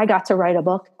idea that I got to write a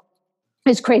book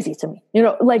is crazy to me.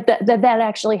 Like that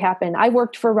actually happened. I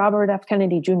worked for Robert F.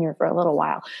 Kennedy Jr. for a little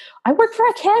while. I worked for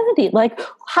a Kennedy. Like,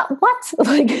 what?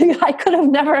 Like, I could have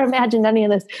never imagined any of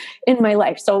this in my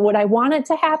life. So would I want it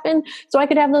to happen so I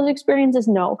could have those experiences?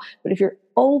 No. But if you're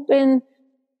open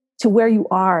to where you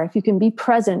are, if you can be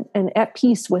present and at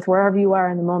peace with wherever you are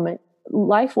in the moment,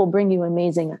 life will bring you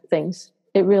amazing things.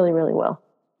 It really, really will.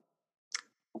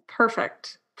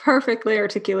 Perfect. Perfectly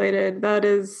articulated. That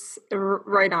is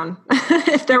right on.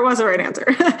 If there was a right answer.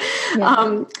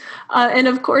 Yeah. And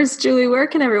of course, Julie, where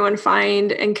can everyone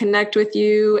find and connect with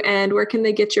you, and where can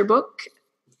they get your book?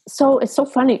 So it's so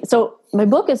funny. So my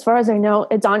book, as far as I know,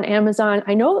 it's on Amazon.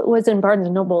 I know it was in Barnes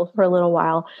and Noble for a little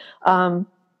while,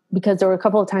 because there were a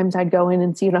couple of times I'd go in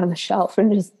and see it on the shelf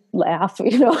and just laugh,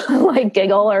 like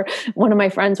giggle, or one of my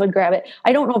friends would grab it.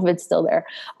 I don't know if it's still there.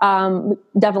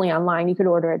 Definitely online. You could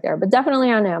order it there, but definitely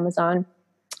on Amazon.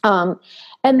 And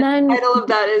then the title of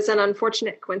that is An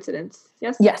Unfortunate Coincidence.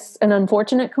 Yes? Yes, An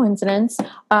Unfortunate Coincidence.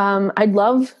 I'd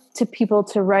love people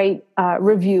to write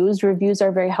reviews. Reviews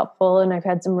are very helpful, and I've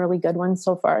had some really good ones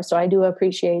so far. So I do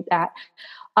appreciate that.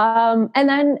 And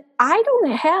then I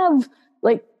don't have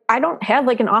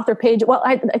like an author page. Well,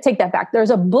 I take that back. There's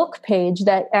a book page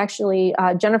that actually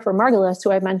Jennifer Margulis,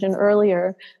 who I mentioned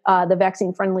earlier, the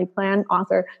Vaccine Friendly Plan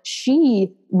author,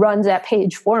 she runs that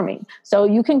page for me. So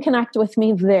you can connect with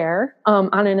me there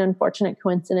on An Unfortunate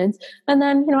Coincidence. And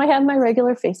then, I have my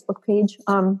regular Facebook page.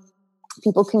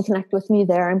 People can connect with me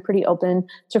there. I'm pretty open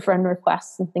to friend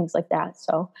requests and things like that.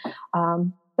 So,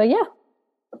 but yeah,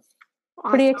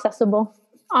 pretty accessible.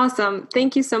 Awesome.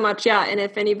 Thank you so much. Yeah. And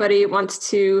if anybody wants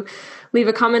to leave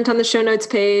a comment on the show notes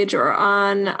page or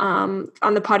on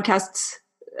the podcast's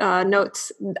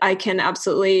notes, I can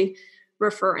absolutely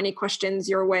refer any questions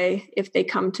your way if they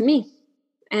come to me.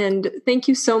 And thank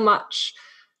you so much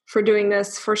for doing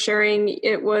this, for sharing.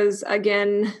 It was,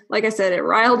 again, like I said, it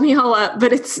riled me all up,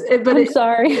 but I'm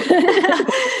sorry.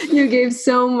 You gave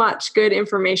so much good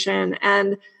information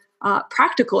and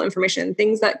practical information,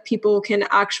 things that people can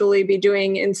actually be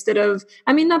doing instead of,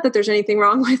 not that there's anything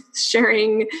wrong with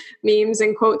sharing memes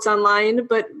and quotes online,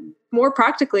 but more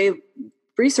practically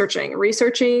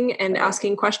researching and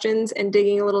asking questions and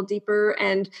digging a little deeper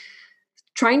and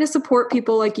trying to support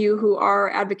people like you who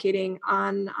are advocating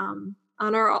on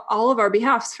all of our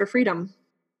behalfs for freedom.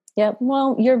 Yeah,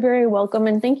 well, you're very welcome.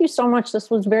 And thank you so much. This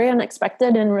was very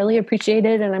unexpected and really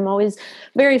appreciated. And I'm always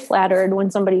very flattered when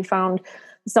somebody found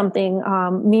something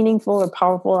meaningful or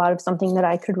powerful out of something that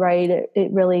I could write.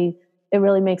 It really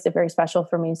makes it very special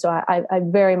for me. So I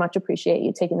very much appreciate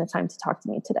you taking the time to talk to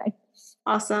me today.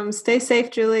 Awesome. Stay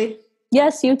safe, Julie.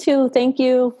 Yes, you too. Thank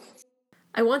you.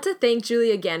 I want to thank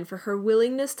Julie again for her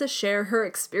willingness to share her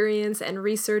experience and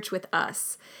research with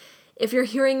us. If you're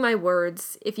hearing my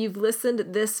words, if you've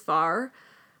listened this far,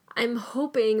 I'm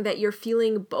hoping that you're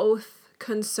feeling both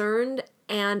concerned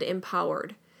and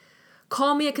empowered.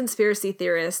 Call me a conspiracy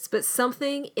theorist, but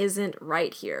something isn't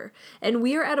right here. And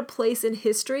we are at a place in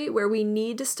history where we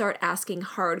need to start asking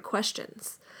hard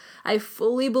questions. I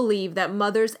fully believe that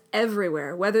mothers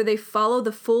everywhere, whether they follow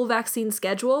the full vaccine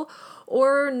schedule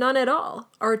or none at all,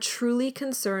 are truly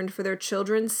concerned for their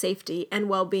children's safety and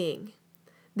well-being.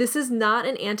 This is not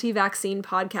an anti-vaccine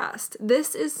podcast.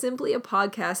 This is simply a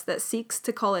podcast that seeks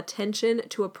to call attention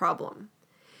to a problem.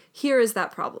 Here is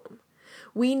that problem.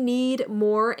 We need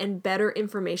more and better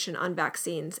information on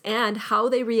vaccines and how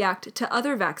they react to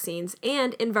other vaccines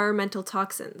and environmental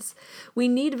toxins. We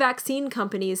need vaccine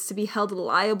companies to be held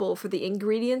liable for the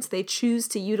ingredients they choose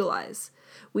to utilize.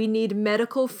 We need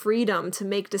medical freedom to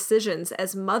make decisions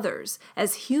as mothers,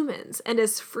 as humans, and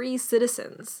as free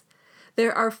citizens.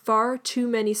 There are far too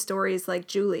many stories like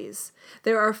Julie's.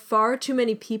 There are far too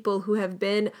many people who have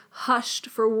been hushed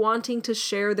for wanting to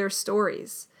share their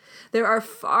stories. There are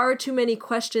far too many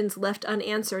questions left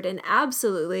unanswered and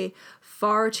absolutely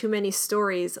far too many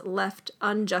stories left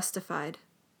unjustified.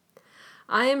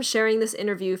 I am sharing this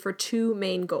interview for two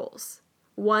main goals.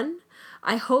 One,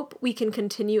 I hope we can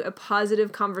continue a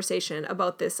positive conversation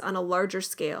about this on a larger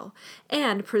scale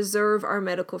and preserve our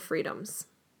medical freedoms.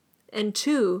 And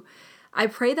two, I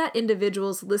pray that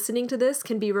individuals listening to this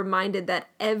can be reminded that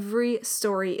every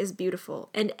story is beautiful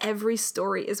and every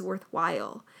story is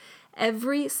worthwhile.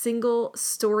 Every single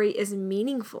story is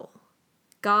meaningful.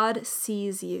 God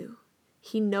sees you.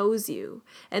 He knows you.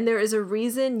 And there is a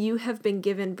reason you have been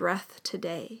given breath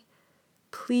today.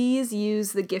 Please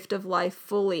use the gift of life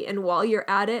fully. And while you're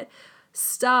at it,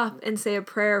 stop and say a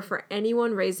prayer for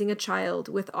anyone raising a child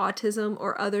with autism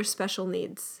or other special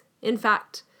needs. In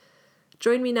fact,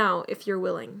 join me now if you're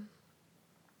willing.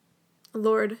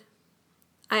 Lord,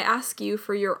 I ask you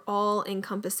for your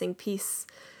all-encompassing peace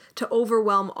to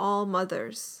overwhelm all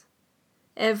mothers.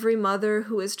 Every mother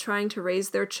who is trying to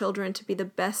raise their children to be the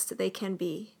best they can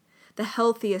be, the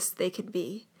healthiest they can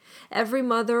be. Every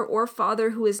mother or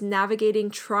father who is navigating,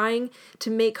 trying to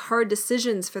make hard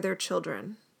decisions for their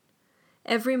children.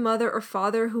 Every mother or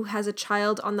father who has a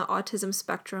child on the autism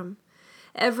spectrum.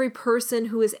 Every person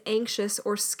who is anxious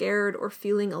or scared or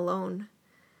feeling alone.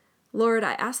 Lord,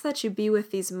 I ask that you be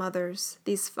with these mothers,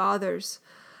 these fathers.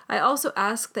 I also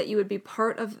ask that you would be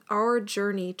part of our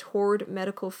journey toward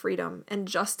medical freedom and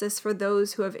justice for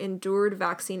those who have endured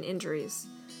vaccine injuries.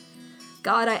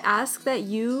 God, I ask that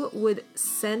you would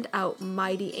send out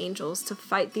mighty angels to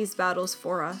fight these battles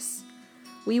for us.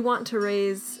 We want to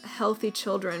raise healthy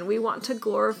children. We want to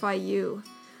glorify you.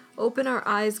 Open our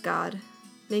eyes, God.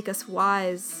 Make us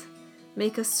wise.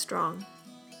 Make us strong.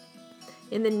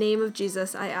 In the name of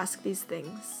Jesus, I ask these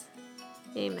things.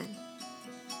 Amen.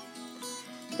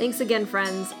 Thanks again,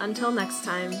 friends. Until next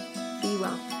time, be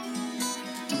well.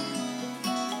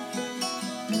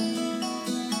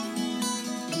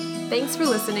 Thanks for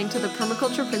listening to the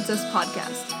Permaculture Princess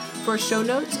podcast. For show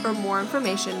notes or more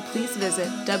information, please visit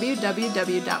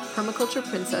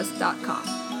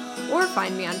www.permacultureprincess.com or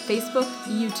find me on Facebook,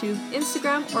 YouTube,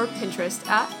 Instagram, or Pinterest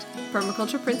at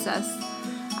Permaculture Princess.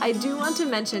 I do want to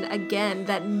mention again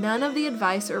that none of the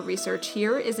advice or research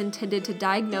here is intended to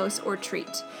diagnose or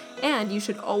treat, and you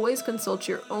should always consult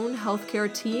your own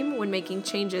healthcare team when making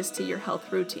changes to your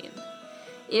health routine.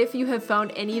 If you have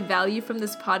found any value from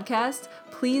this podcast,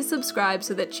 please subscribe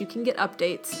so that you can get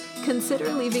updates,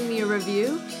 consider leaving me a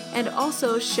review, and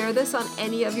also share this on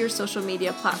any of your social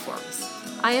media platforms.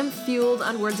 I am fueled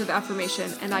on words of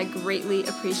affirmation, and I greatly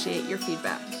appreciate your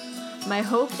feedback. My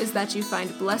hope is that you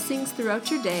find blessings throughout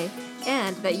your day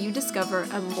and that you discover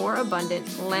a more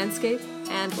abundant landscape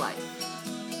and life.